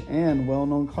distinguished and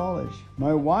well-known college.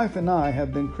 My wife and I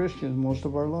have been Christians most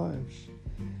of our lives.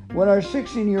 When our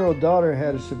 16-year-old daughter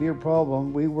had a severe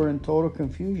problem, we were in total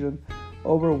confusion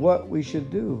over what we should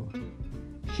do.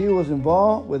 She was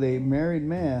involved with a married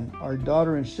man. Our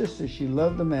daughter insisted she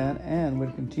loved the man and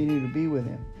would continue to be with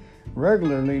him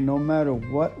regularly no matter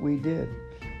what we did.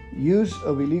 Use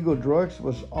of illegal drugs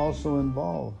was also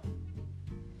involved.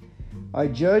 A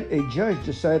judge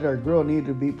decided our girl needed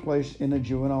to be placed in a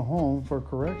juvenile home for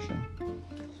correction.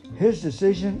 His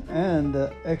decision and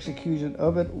the execution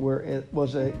of it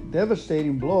was a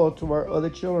devastating blow to our other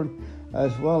children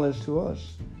as well as to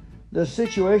us. The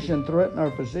situation threatened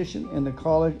our position in the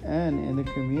college and in the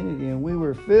community, and we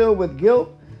were filled with guilt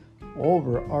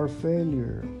over our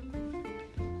failure.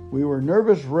 We were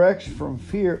nervous wrecks from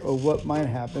fear of what might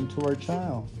happen to our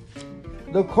child.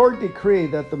 The court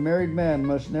decreed that the married man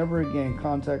must never again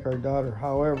contact our daughter.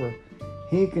 However,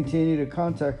 he continued to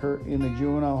contact her in the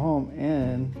juvenile home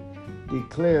and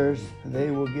declares they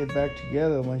will get back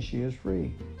together when she is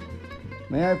free.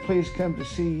 May I please come to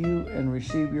see you and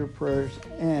receive your prayers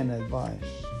and advice.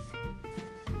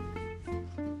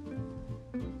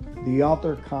 The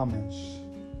author comments.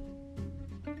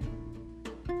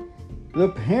 The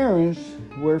parents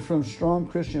were from strong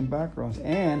Christian backgrounds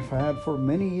and had for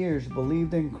many years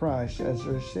believed in Christ as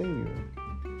their Savior.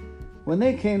 When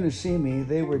they came to see me,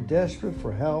 they were desperate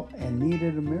for help and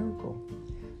needed a miracle.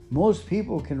 Most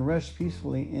people can rest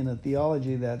peacefully in a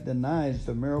theology that denies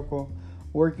the miracle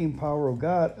working power of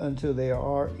God until they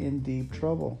are in deep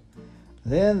trouble.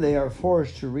 Then they are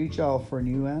forced to reach out for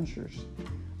new answers.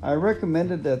 I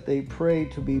recommended that they pray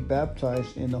to be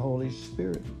baptized in the Holy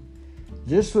Spirit.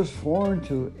 This was foreign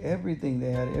to everything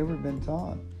they had ever been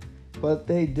taught, but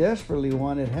they desperately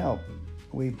wanted help.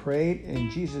 We prayed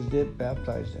and Jesus did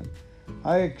baptize them.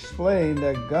 I explained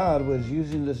that God was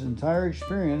using this entire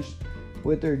experience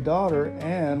with their daughter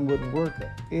and would work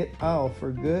it out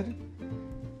for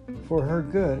her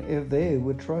good if they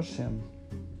would trust Him.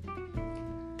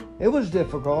 It was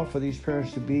difficult for these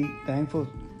parents to be thankful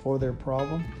for their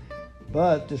problem,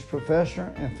 but this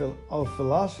professor of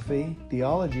philosophy,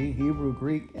 theology, Hebrew,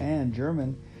 Greek, and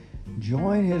German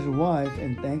joined his wife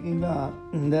in thanking God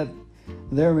that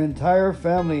their entire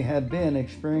family had been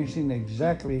experiencing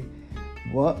exactly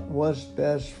what was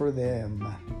best for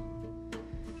them.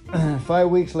 5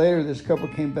 weeks later, this couple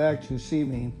came back to see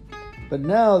me, but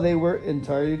now they were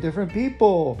entirely different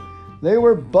people. They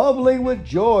were bubbling with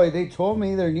joy. They told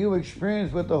me their new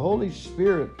experience with the Holy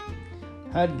Spirit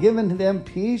had given them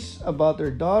peace about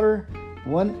their daughter.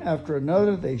 One after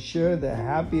another, they shared the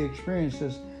happy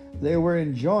experiences they were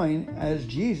enjoying as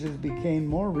Jesus became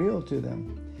more real to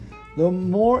them. The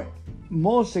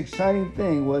most exciting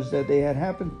thing was that they had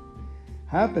happened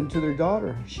to their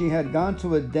daughter. She had gone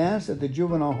to a dance at the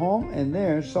juvenile home and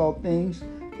there saw things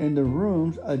in the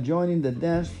rooms adjoining the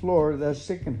dance floor that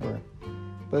sickened her.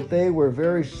 But they were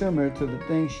very similar to the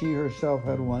things she herself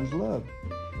had once loved.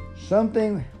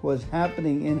 Something was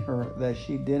happening in her that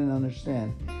she didn't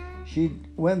understand. She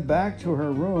went back to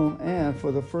her room and,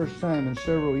 for the first time in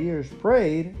several years,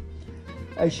 prayed.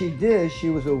 As she did, she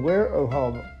was aware of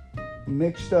how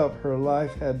mixed up her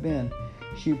life had been.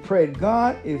 She prayed,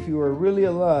 God, if you are really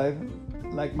alive,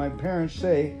 like my parents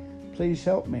say, please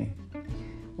help me.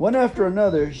 One after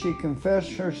another, she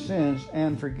confessed her sins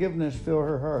and forgiveness filled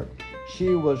her heart. She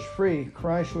was free.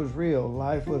 Christ was real.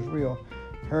 Life was real.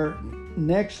 Her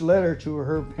next letter to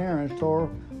her parents told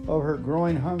of her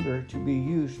growing hunger to be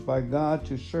used by God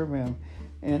to serve Him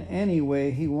in any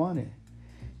way He wanted.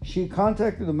 She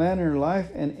contacted the man in her life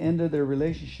and ended their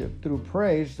relationship. Through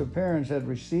praise, the parents had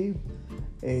received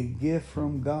a gift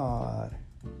from God.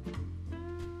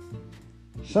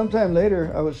 Sometime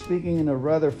later, I was speaking in a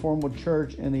rather formal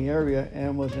church in the area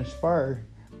and was inspired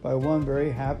by one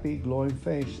very happy, glowing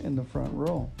face in the front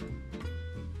row.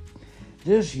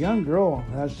 This young girl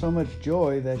had so much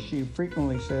joy that she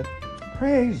frequently said,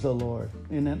 "Praise the Lord,"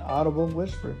 in an audible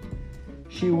whisper.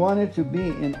 She wanted to be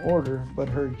in order, but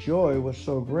her joy was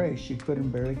so great she couldn't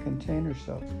barely contain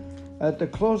herself. At the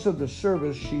close of the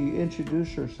service, she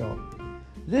introduced herself.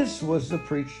 This was the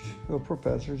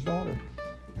professor's daughter.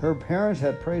 Her parents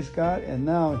had praised God, and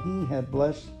now He had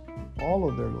blessed all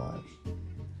of their lives.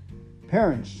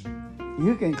 Parents,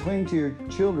 you can cling to your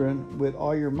children with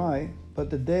all your might, but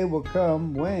the day will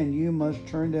come when you must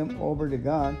turn them over to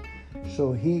God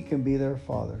so He can be their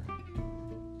Father.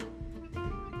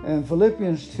 And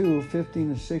Philippians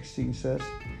 2:15-16 says,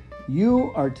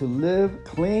 you are to live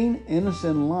clean,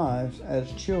 innocent lives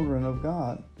as children of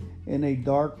God in a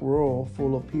dark world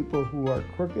full of people who are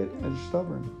crooked and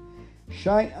stubborn.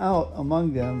 Shine out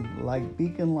among them like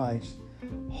beacon lights,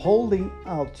 holding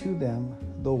out to them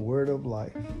the word of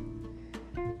life.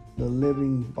 The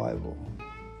Living Bible.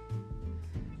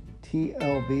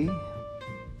 TLB.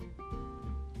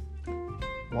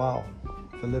 Wow.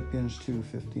 Philippians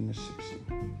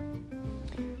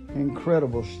 2:15-16.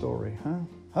 Incredible story, huh?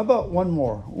 How about one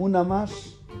more? Una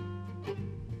más.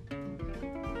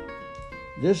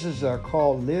 This is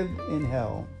called Lived in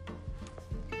Hell.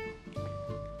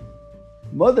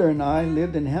 Mother and I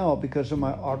lived in hell because of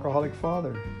my alcoholic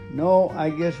father. No, I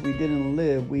guess we didn't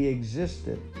live, we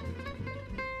existed.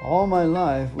 All my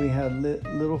life we had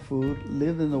little food,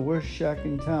 lived in the worst shack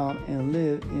in town, and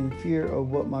lived in fear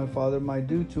of what my father might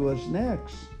do to us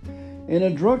next. In a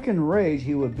drunken rage,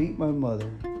 he would beat my mother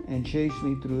and chase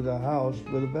me through the house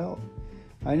with a belt.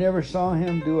 I never saw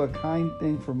him do a kind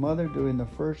thing for mother during the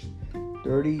first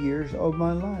 30 years of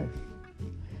my life.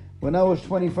 When I was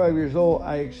 25 years old,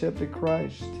 I accepted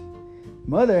Christ.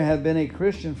 Mother had been a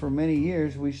Christian for many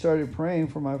years. We started praying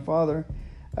for my father.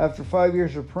 After 5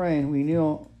 years of praying, we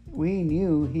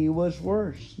knew he was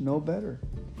worse, no better.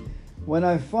 When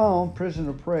I found Prison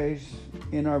of Praise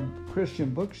in our Christian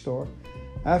bookstore,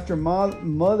 after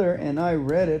Mother and I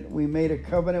read it, we made a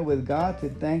covenant with God to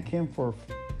thank Him for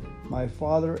my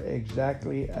father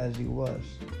exactly as he was.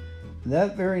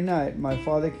 That very night, my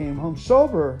father came home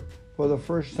sober for the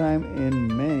first time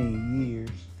in many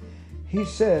years. He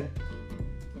said,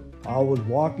 I was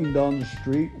walking down the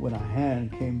street when a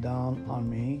hand came down on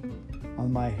me,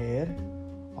 on my head.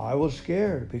 I was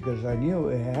scared because I knew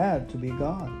it had to be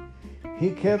God.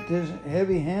 He kept his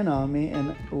heavy hand on me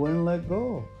and wouldn't let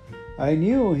go. I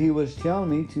knew he was telling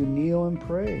me to kneel and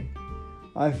pray.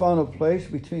 I found a place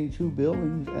between two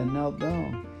buildings and knelt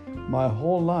down. My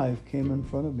whole life came in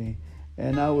front of me,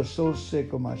 and I was so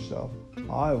sick of myself.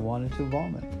 I wanted to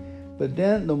vomit. But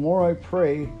then the more I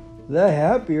prayed, the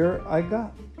happier I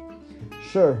got.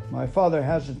 Sir, my father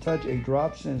hasn't touched a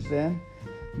drop since then.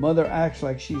 Mother acts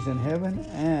like she's in heaven,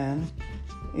 and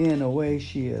in a way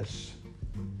she is.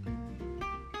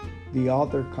 The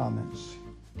author comments,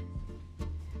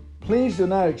 please do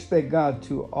not expect God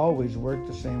to always work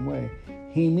the same way.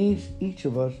 He meets each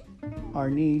of us, our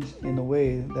needs, in the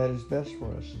way that is best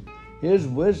for us. His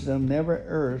wisdom never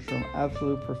errs from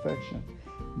absolute perfection.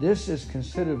 This is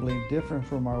considerably different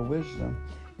from our wisdom,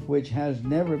 which has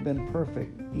never been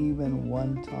perfect, even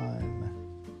one time.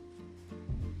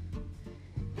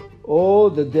 Oh,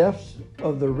 the depths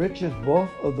of the riches both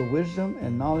of the wisdom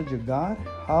and knowledge of God.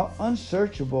 How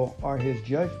unsearchable are His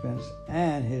judgments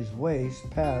and His ways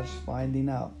past finding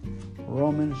out.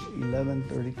 Romans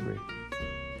 11:33.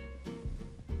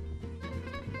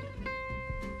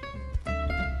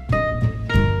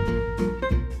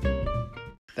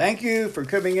 Thank you for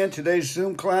coming in today's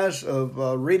Zoom class of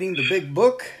reading the big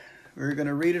book. We're going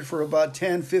to read it for about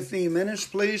 10-15 minutes,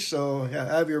 please. So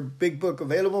have your big book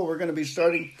available. We're going to be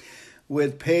starting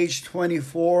with page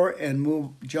 24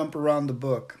 and jump around the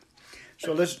book.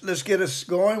 So let's get us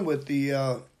going with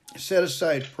the set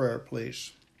aside prayer,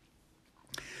 please.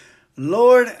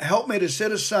 Lord, help me to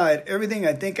set aside everything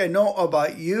I think I know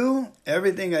about you,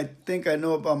 everything I think I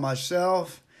know about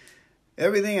myself,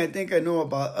 everything I think I know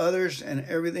about others, and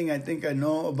everything I think I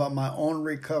know about my own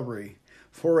recovery.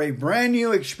 For a brand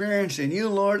new experience in you,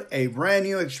 Lord, a brand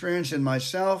new experience in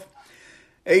myself,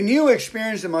 a new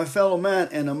experience in my fellow man,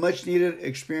 and a much needed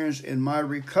experience in my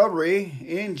recovery,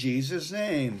 in Jesus'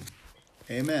 name.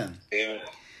 Amen. Amen.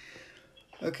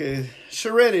 Okay,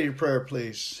 serenity prayer,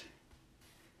 please.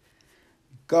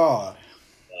 God,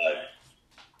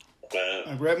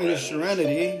 grant me the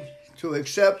serenity to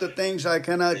accept the things I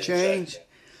cannot change,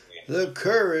 the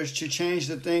courage to change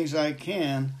the things I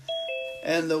can,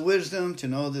 and the wisdom to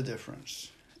know the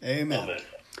difference. Amen. Amen.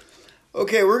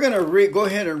 Okay, we're going to go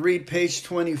ahead and read page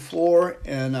 24.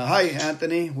 And hi,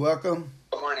 Anthony. Welcome.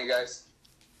 Good morning, guys.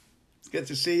 Good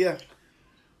to see you.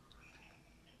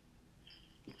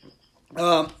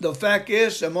 The fact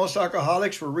is that most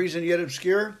alcoholics, for reason yet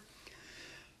obscure,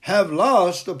 have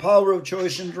lost the power of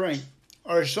choice in drink.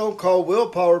 Our so-called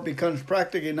willpower becomes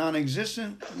practically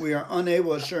non-existent. We are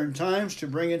unable at certain times to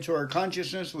bring into our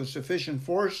consciousness with sufficient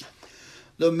force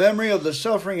the memory of the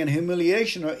suffering and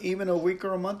humiliation of even a week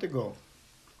or a month ago.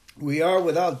 We are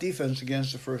without defense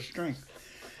against the first drink.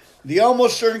 The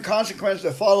almost certain consequences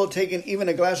that follow taking even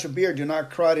a glass of beer do not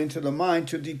crowd into the mind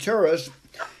to deter us.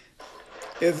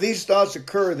 If these thoughts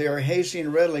occur, they are hasty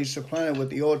and readily supplanted with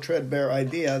the old threadbare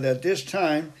idea that this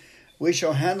time we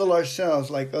shall handle ourselves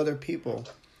like other people.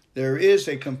 There is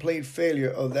a complete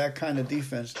failure of that kind of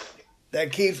defense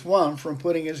that keeps one from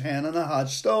putting his hand on a hot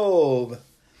stove.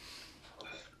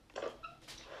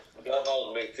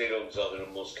 Alcoholics may say to himself in the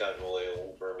most casual way, it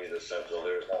won't burn me this time, so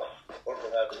there's how. Or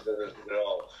perhaps it doesn't at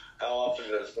all. How often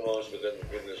does someone else begin to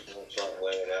bring this one certain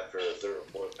way, and after the third or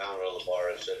fourth pounder on the bar,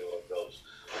 and said to ourselves,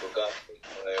 for God's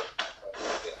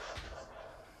sake,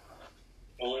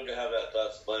 only to have that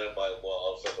thought supplanted by what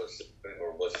also was sipping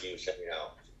or was he setting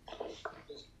out.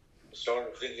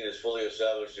 Starting thinking is fully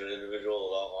established in an individual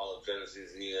with alcoholic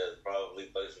tendencies. He has probably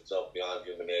placed himself beyond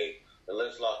human aid.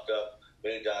 Unless locked up,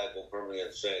 many die go permanently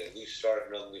insane. These stark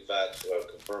and ugly facts are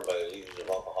confirmed by legions of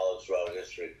alcoholics throughout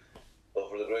history. But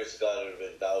for the grace of God, there have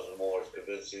been thousands more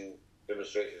convincing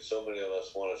demonstrations. So many of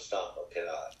us want to stop, but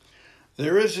cannot.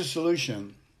 There is a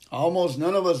solution. Almost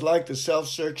none of us like the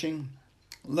self-searching,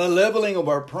 the leveling of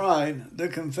our pride, the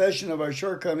confession of our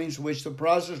shortcomings, which the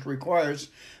process requires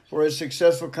for a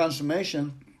successful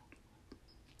consummation.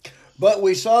 But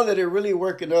we saw that it really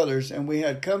worked in others, and we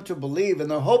had come to believe in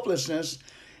the hopelessness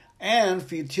and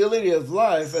futility of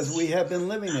life as we have been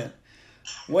living it.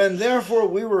 When therefore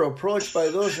we were approached by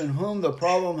those in whom the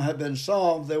problem had been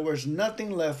solved, there was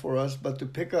nothing left for us but to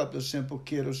pick up the simple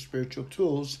kit of spiritual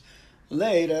tools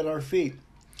laid at our feet.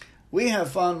 We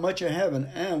have found much of heaven,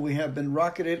 and we have been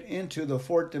rocketed into the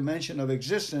fourth dimension of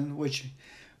existence, which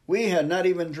we had not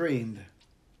even dreamed.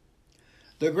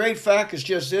 The great fact is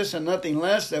just this and nothing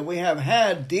less, that we have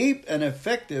had deep and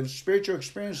effective spiritual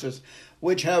experiences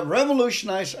which have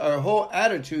revolutionized our whole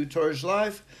attitude towards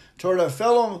life, toward our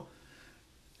fellow,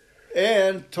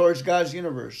 and towards God's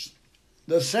universe.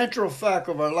 The central fact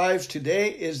of our lives today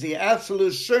is the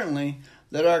absolute certainty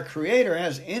that our Creator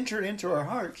has entered into our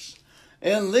hearts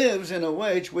and lives in a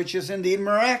way which is indeed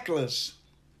miraculous.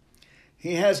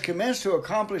 He has commenced to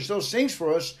accomplish those things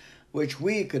for us which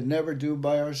we could never do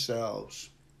by ourselves.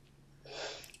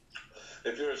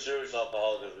 If you're a serious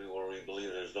alcoholic, as we were, we believe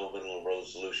there's no middle road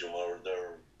solution where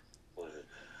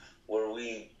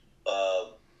we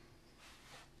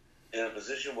in a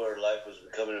position where life was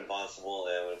becoming impossible,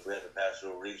 and if we had to pass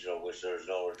through a region of which there is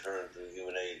no return through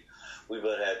human aid, we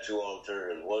would have had two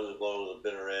alternatives. One is to go to the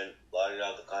bitter end, blotting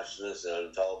out the consciousness in an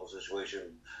intolerable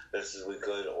situation best as we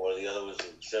could, or the other was to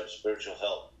accept spiritual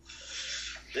help.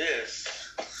 This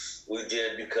we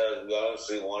did because we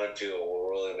honestly wanted to, and we're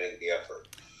really making the effort.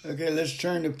 Okay, let's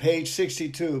turn to page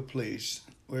 62, please,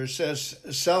 where it says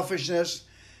selfishness,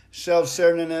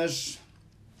 self-centeredness,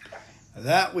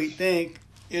 that we think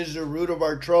is the root of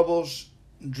our troubles,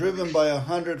 driven by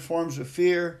 100 forms of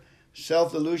fear,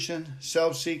 self-delusion,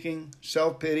 self-seeking,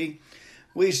 self-pity.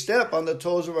 We step on the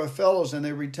toes of our fellows and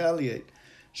they retaliate.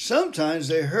 Sometimes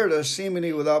they hurt us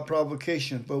seemingly without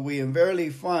provocation, but we invariably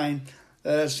find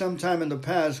that at some time in the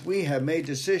past we have made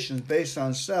decisions based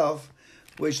on self,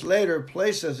 which later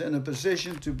place us in a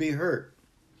position to be hurt.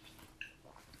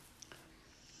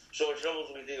 So our troubles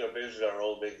we think are based on our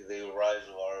own making, they arise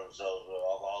of our own selves.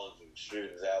 Alcoholics an extreme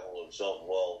example of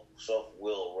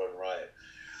self-will run riot.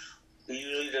 He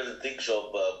usually doesn't think so,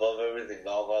 but above everything, the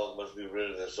alcoholic must be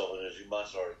rid of this selfishness. He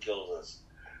must, or it kills us.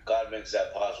 God makes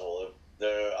that possible. If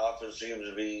there often seems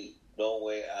to be no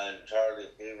way entirely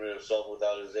of getting rid of self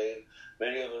without His aid,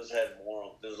 many of us had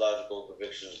moral, physiological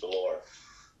convictions galore,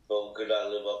 but we could not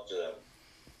live up to them,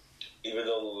 even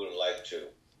though we would like to.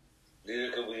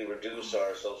 Neither could we reduce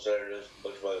our self-centeredness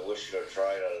much by wishing or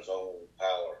trying on its own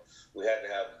power. We had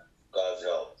to have God's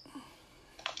help.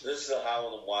 This is the how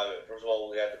and the why of it. First of all,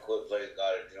 we had to quit playing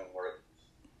God. It didn't work.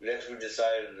 Next, we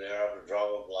decided in the era of the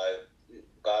drama of life,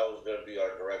 God was going to be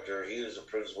our director. He is the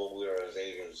principal. We are His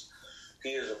agents.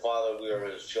 He is the Father. We are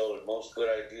His children. Most good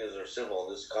ideas are simple.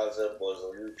 This concept was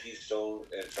a new keystone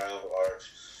and triumph arch,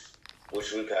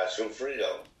 which we passed through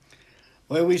freedom.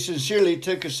 When we sincerely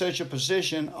took such a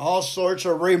position, all sorts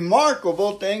of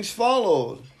remarkable things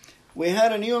followed. We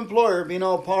had a new employer. Being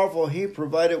all-powerful, He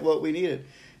provided what we needed.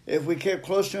 If we kept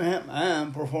close to Him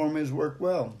and performed His work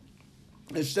well.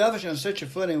 Established on such a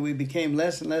footing, we became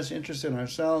less and less interested in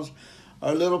ourselves,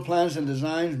 our little plans and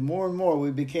designs. More and more,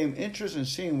 we became interested in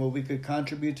seeing what we could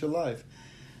contribute to life.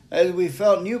 as we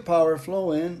felt new power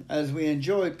flow in, as we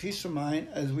enjoyed peace of mind,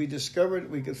 as we discovered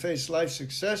we could face life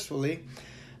successfully,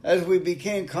 as we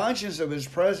became conscious of His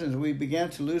presence, we began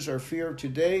to lose our fear of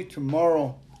today,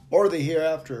 tomorrow, or the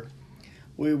hereafter.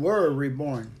 We were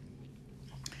reborn.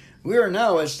 We are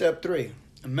now at step 3.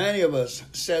 Many of us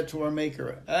said to our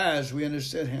Maker, as we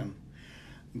understood Him,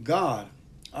 God,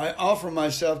 I offer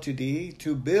myself to Thee,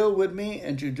 to build with me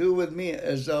and to do with me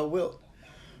as Thou wilt.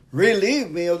 Relieve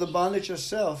me of the bondage of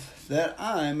self, that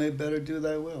I may better do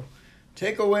Thy will.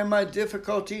 Take away my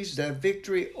difficulties, that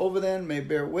victory over them may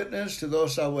bear witness to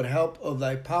those I would help of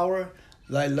Thy power,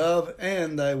 Thy love,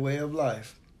 and Thy way of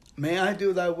life. May I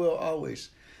do Thy will always.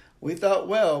 We thought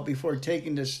well before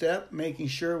taking the step, making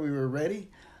sure we were ready,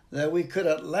 that we could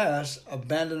at last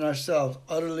abandon ourselves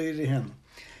utterly to Him.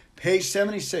 Page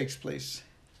 76, please.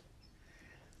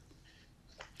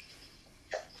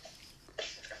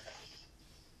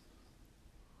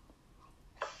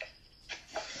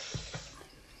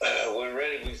 When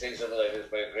ready, we say something like this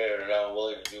by prayer, and I'm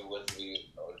willing to do what we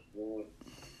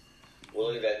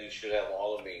willing that You should have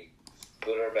all of me,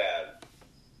 good or bad.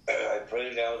 I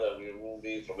pray now that we remove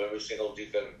me from every single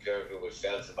defect of character which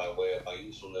stands in my way of my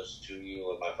usefulness to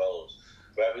You and my fellows.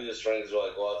 Grant me the strength so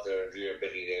I go out there and do Your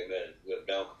bidding. Amen. We have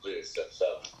now completed step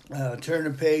 7. Turn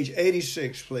to page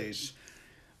 86, please.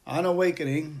 On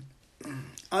awakening,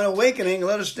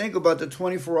 let us think about the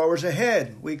 24 hours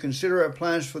ahead. We consider our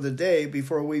plans for the day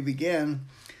before we begin.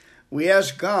 We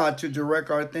ask God to direct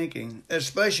our thinking,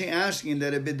 especially asking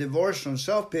that it be divorced from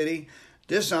self-pity,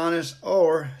 dishonest,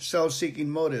 or self-seeking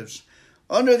motives.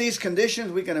 Under these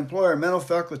conditions, we can employ our mental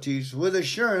faculties with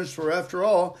assurance, for after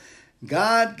all,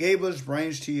 God gave us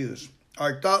brains to use.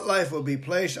 Our thought life will be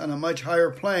placed on a much higher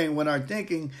plane when our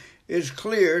thinking is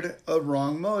cleared of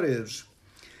wrong motives.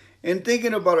 In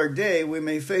thinking about our day, we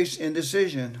may face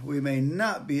indecision. We may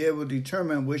not be able to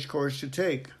determine which course to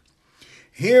take.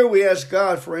 Here we ask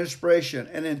God for inspiration,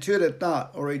 an intuitive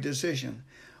thought, or a decision.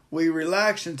 We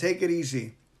relax and take it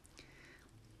easy.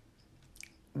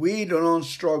 We don't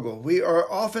struggle. We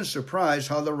are often surprised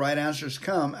how the right answers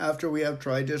come after we have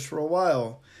tried this for a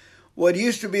while. What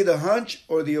used to be the hunch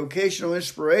or the occasional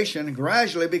inspiration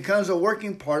gradually becomes a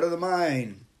working part of the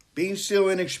mind. Being still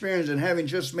inexperienced and having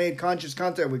just made conscious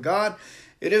contact with God,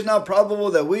 it is not probable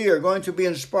that we are going to be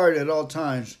inspired at all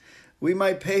times. We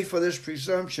might pay for this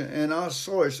presumption in all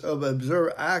sorts of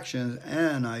observed actions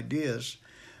and ideas.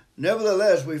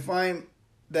 Nevertheless, we find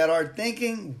that our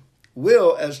thinking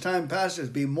will, as time passes,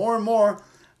 be more and more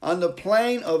on the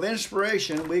plane of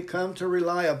inspiration. We come to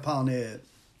rely upon it.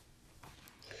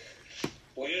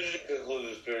 We usually conclude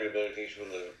this period of meditation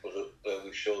that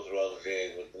we show throughout the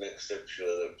day with the next step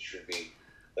that should be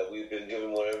that we've been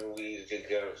given whatever we need to take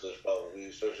care of this problem. We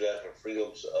especially ask for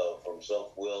freedoms from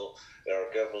self-will and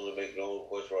are careful to make no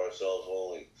request for ourselves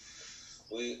only.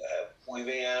 We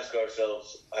may ask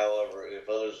ourselves, however, if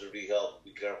others would be helped,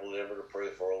 be careful never to pray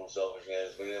for our own selfish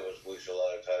ends. Many of us waste a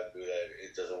lot of time to do that.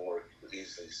 It doesn't work. You can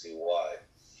easily see why.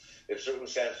 If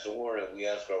circumstances warrant it, we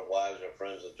ask our wives or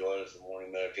friends to join us in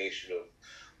morning meditation.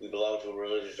 If we belong to a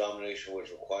religious denomination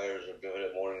which requires a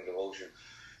definite morning devotion,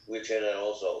 we attend that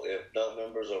also. If not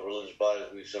members of religious bodies,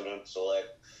 we sometimes select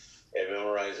and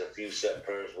memorize a few set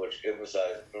prayers which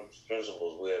emphasize the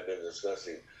principles we have been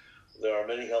discussing. There are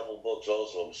many helpful books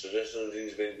also. Suggestions of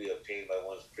these may be obtained by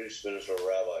one's priest, minister, or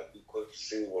rabbi. Be quick to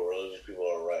see where religious people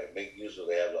are right. Make use of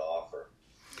what they have to offer.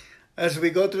 As we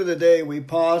go through the day, we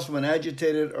pause when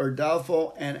agitated or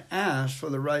doubtful and ask for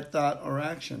the right thought or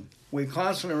action. We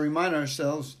constantly remind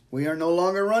ourselves we are no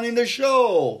longer running the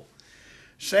show.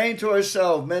 Saying to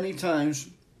ourselves many times,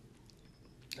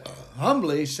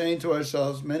 humbly saying to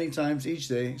ourselves many times each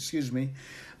day,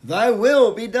 Thy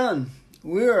will be done.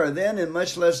 We are then in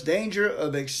much less danger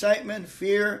of excitement,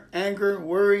 fear, anger,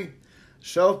 worry,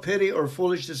 self-pity, or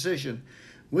foolish decision.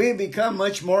 We become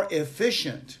much more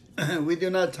efficient. We do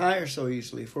not tire so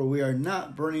easily, for we are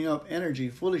not burning up energy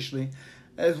foolishly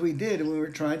as we did when we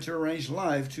were trying to arrange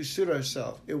life to suit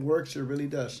ourselves. It works, it really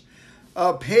does.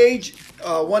 Page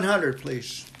 100,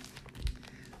 please.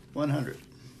 100.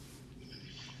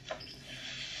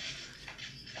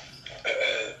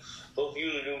 Both you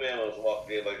and the new man must walk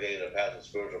day by day in the path of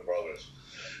spiritual progress.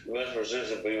 We must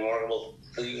persist and be remarkable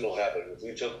things will happen.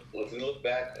 If we look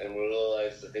back and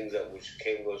realize the things that which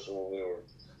came to us when we were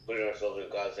putting ourselves in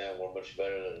God's hand were much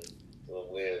better than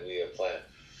the way that we had planned.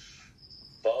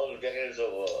 Follow the decades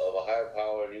of a higher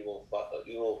power, and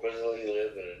you will presently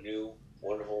live in a new,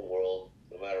 wonderful world,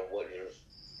 no matter what your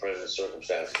present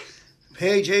circumstances.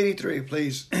 Page 83,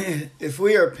 please. If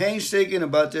we are painstaking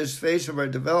about this phase of our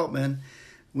development,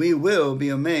 we will be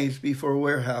amazed before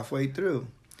we're halfway through.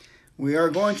 We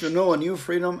are going to know a new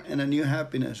freedom and a new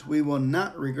happiness. We will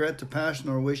not regret the past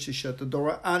nor wish to shut the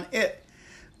door on it.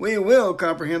 We will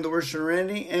comprehend the word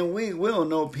serenity, and we will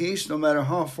know peace no matter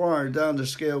how far down the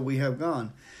scale we have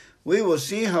gone. We will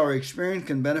see how our experience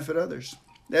can benefit others.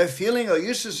 That feeling of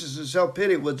uselessness and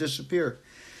self-pity will disappear.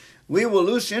 We will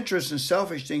lose interest in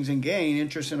selfish things and gain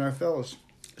interest in our fellows.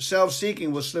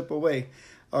 Self-seeking will slip away.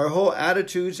 Our whole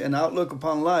attitudes and outlook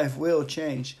upon life will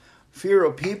change. Fear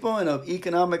of people and of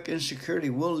economic insecurity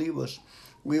will leave us.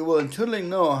 We will intuitively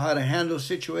know how to handle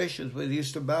situations that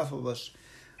used to baffle us.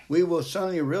 We will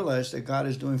suddenly realize that God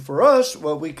is doing for us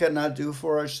what we cannot do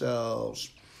for ourselves.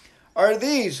 Are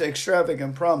these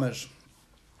extravagant promises?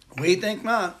 We think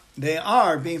not. They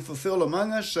are being fulfilled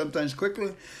among us, sometimes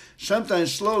quickly,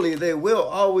 sometimes slowly. They will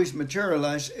always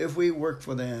materialize if we work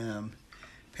for them.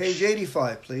 Page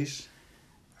 85, please.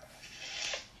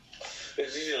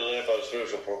 It's easy to live on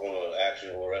spiritual program of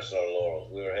action will rest on our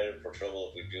laurels. We are headed for trouble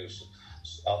if we do.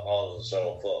 Alcohol is a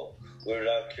subtle foe. We are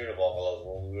not cured of alcoholism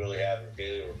when we really have a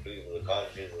daily reprieve of the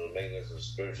conscience and the maintenance of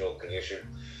spiritual condition.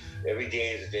 Every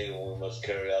day is a day when we must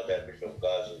carry out that mission of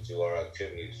God's into our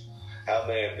activities. How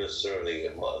may I best serve thee?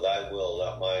 Thy will,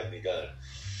 not mine, be done.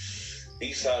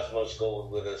 These thoughts must go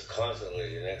with us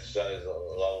constantly and exercise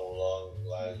along the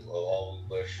lines of all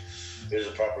we wish. It is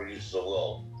a proper use of the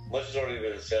will. Much has already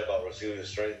been said about receiving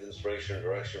strength, inspiration, and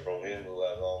direction from Him who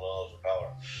has all knowledge and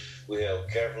power. We have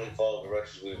carefully followed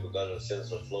directions. We have begun to sense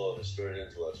the flow of the Spirit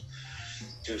into us.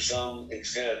 To some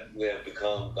extent, we have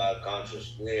become God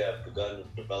conscious. We have begun to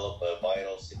develop a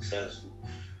vital sixth sense,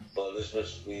 but this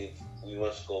must mean we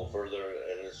must go further,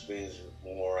 and this means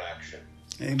more action.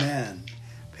 Amen.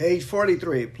 Page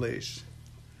 43, please.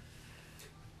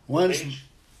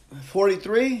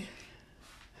 43.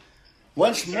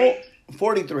 Once more.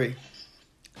 43.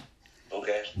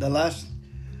 Okay. The last.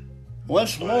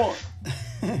 Once more,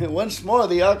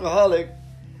 the alcoholic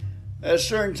at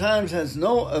certain times has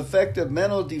no effective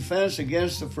mental defense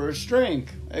against the first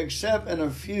drink, except in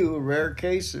a few rare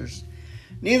cases.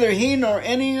 Neither he nor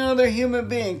any other human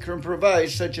being can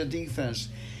provide such a defense.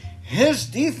 His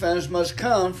defense must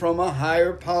come from a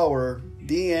higher power.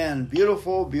 The end.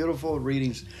 Beautiful, beautiful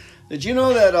readings. Did you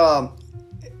know that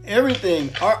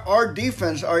everything, our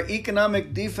defense, our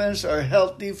economic defense, our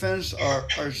health defense,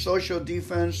 our social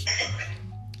defense,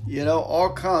 all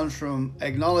comes from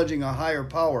acknowledging a higher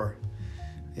power.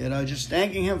 Just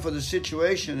thanking Him for the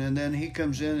situation, and then He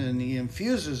comes in and He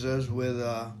infuses us with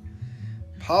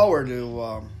power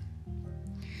to,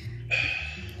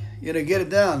 get it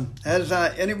done. Has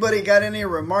anybody got any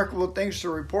remarkable things to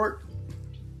report?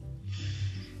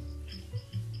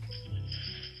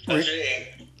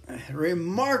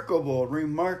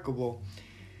 Remarkable.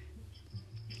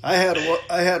 I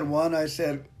had one. I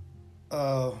said,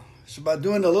 it's about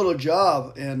doing a little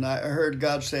job, and I heard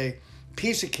God say,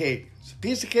 piece of cake. It's a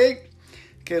piece of cake?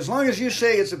 Okay, as long as you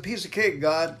say it's a piece of cake,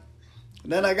 God,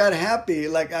 then I got happy,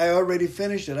 like I already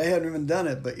finished it. I hadn't even done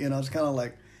it, but, it's kind of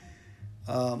like,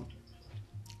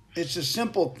 it's a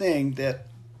simple thing that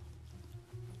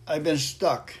I've been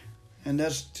stuck. And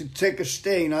that's to take a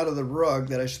stain out of the rug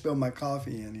that I spilled my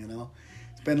coffee in,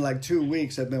 It's been like 2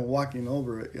 weeks I've been walking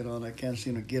over it, and I can't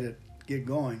seem to get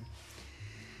going.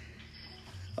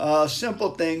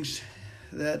 Simple things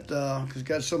that, because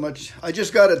got so much. I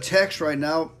just got a text right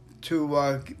now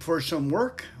for some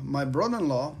work. My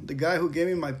brother-in-law, the guy who gave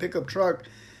me my pickup truck,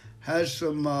 has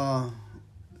some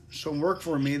work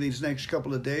for me these next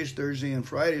couple of days, Thursday and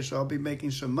Friday, so I'll be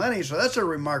making some money. So that's a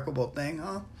remarkable thing,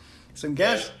 huh? Some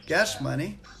gas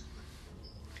money.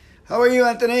 How are you,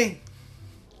 Anthony?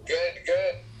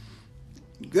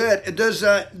 Good.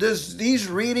 Does these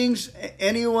readings,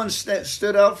 anyone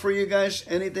stood out for you guys?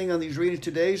 Anything on these readings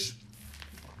today's?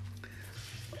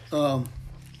 Like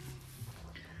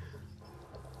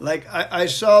I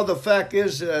saw, the fact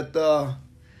is that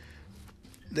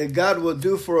that God will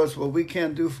do for us what we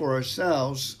can't do for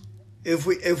ourselves if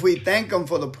we thank Him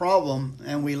for the problem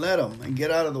and we let Him and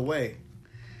get out of the way.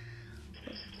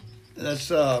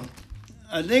 That's I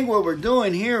think what we're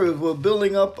doing here is we're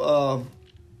building up a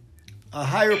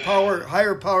higher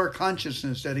power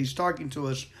consciousness that He's talking to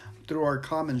us through our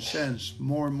common sense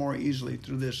more and more easily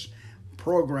through this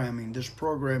programming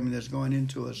that's going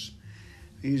into us.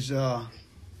 He's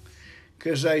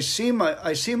because I see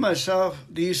myself.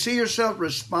 Do you see yourself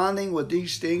responding with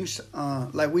these things?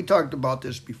 Like we talked about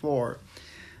this before.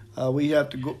 We have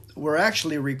to go. We're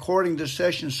actually recording this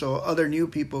session so other new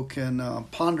people can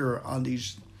ponder on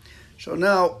these. So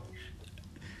now,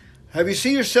 have you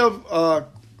seen yourself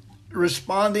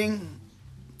responding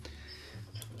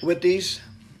with these?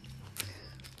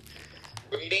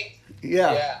 Reading?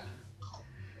 Yeah.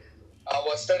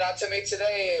 what stood out to me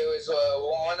today, it was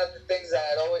one of the things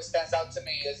that always stands out to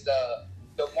me is the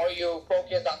more you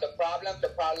focus on the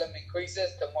problem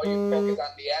increases. The more you focus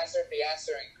on the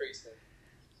answer increases.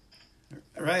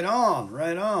 Right on,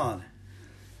 right on.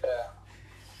 Yeah.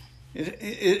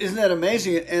 Isn't that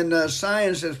amazing? And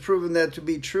science has proven that to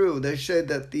be true. They say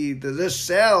that the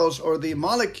cells or the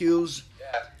molecules,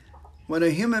 when a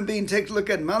human being takes a look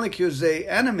at molecules, they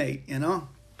animate,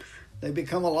 they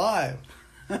become alive.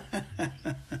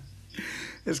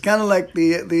 It's kind of like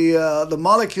the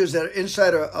molecules that are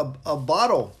inside a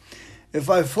bottle. If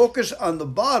I focus on the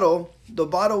bottle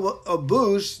of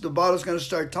booze, the bottle's going to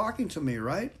start talking to me,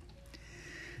 right?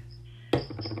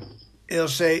 It'll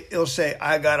say,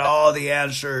 I got all the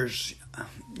answers.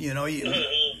 You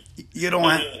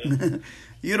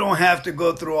don't have to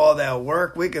go through all that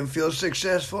work. We can feel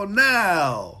successful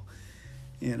now.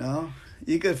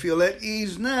 You can feel at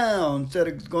ease now instead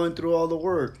of going through all the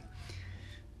work.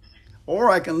 Or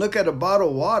I can look at a bottle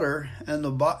of water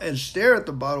and stare at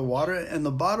the bottle of water, and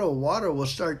the bottle of water will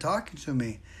start talking to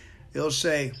me. It'll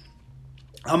say,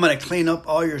 I'm going to clean up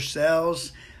all your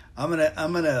cells. I'm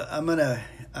gonna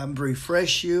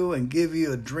refresh you and give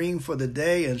you a dream for the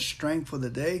day and strength for the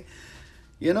day.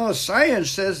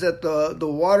 Science says that the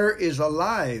water is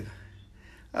alive.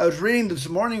 I was reading this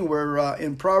morning where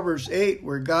in Proverbs 8,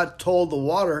 where God told the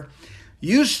water,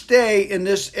 you stay in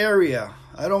this area.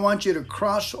 I don't want you to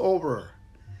cross over,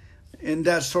 in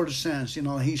that sort of sense.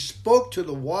 He spoke to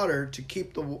the water to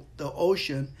keep the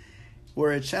ocean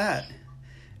where it's at.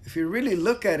 If you really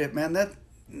look at it, man,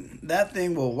 that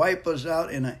thing will wipe us out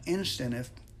in an instant if,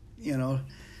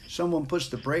 someone puts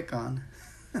the brake on.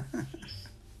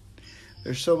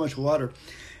 There's so much water.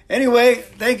 Anyway,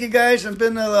 thank you guys. What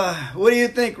do you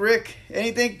think, Rick?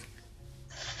 Anything?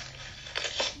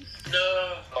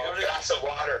 No, a glass of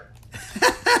water.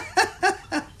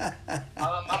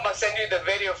 I'm going to send you the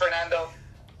video, Fernando.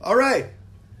 All right.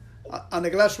 On the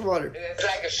glass of water. It's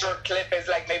like a short clip. It's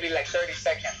like maybe 30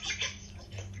 seconds.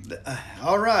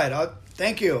 All right.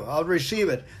 Thank you. I'll receive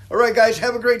it. All right, guys.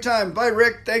 Have a great time. Bye,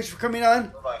 Rick. Thanks for coming on.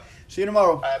 Bye-bye. See you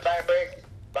tomorrow. Bye, Rick.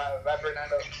 Bye,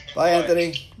 Fernando. Bye,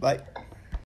 Anthony. Bye.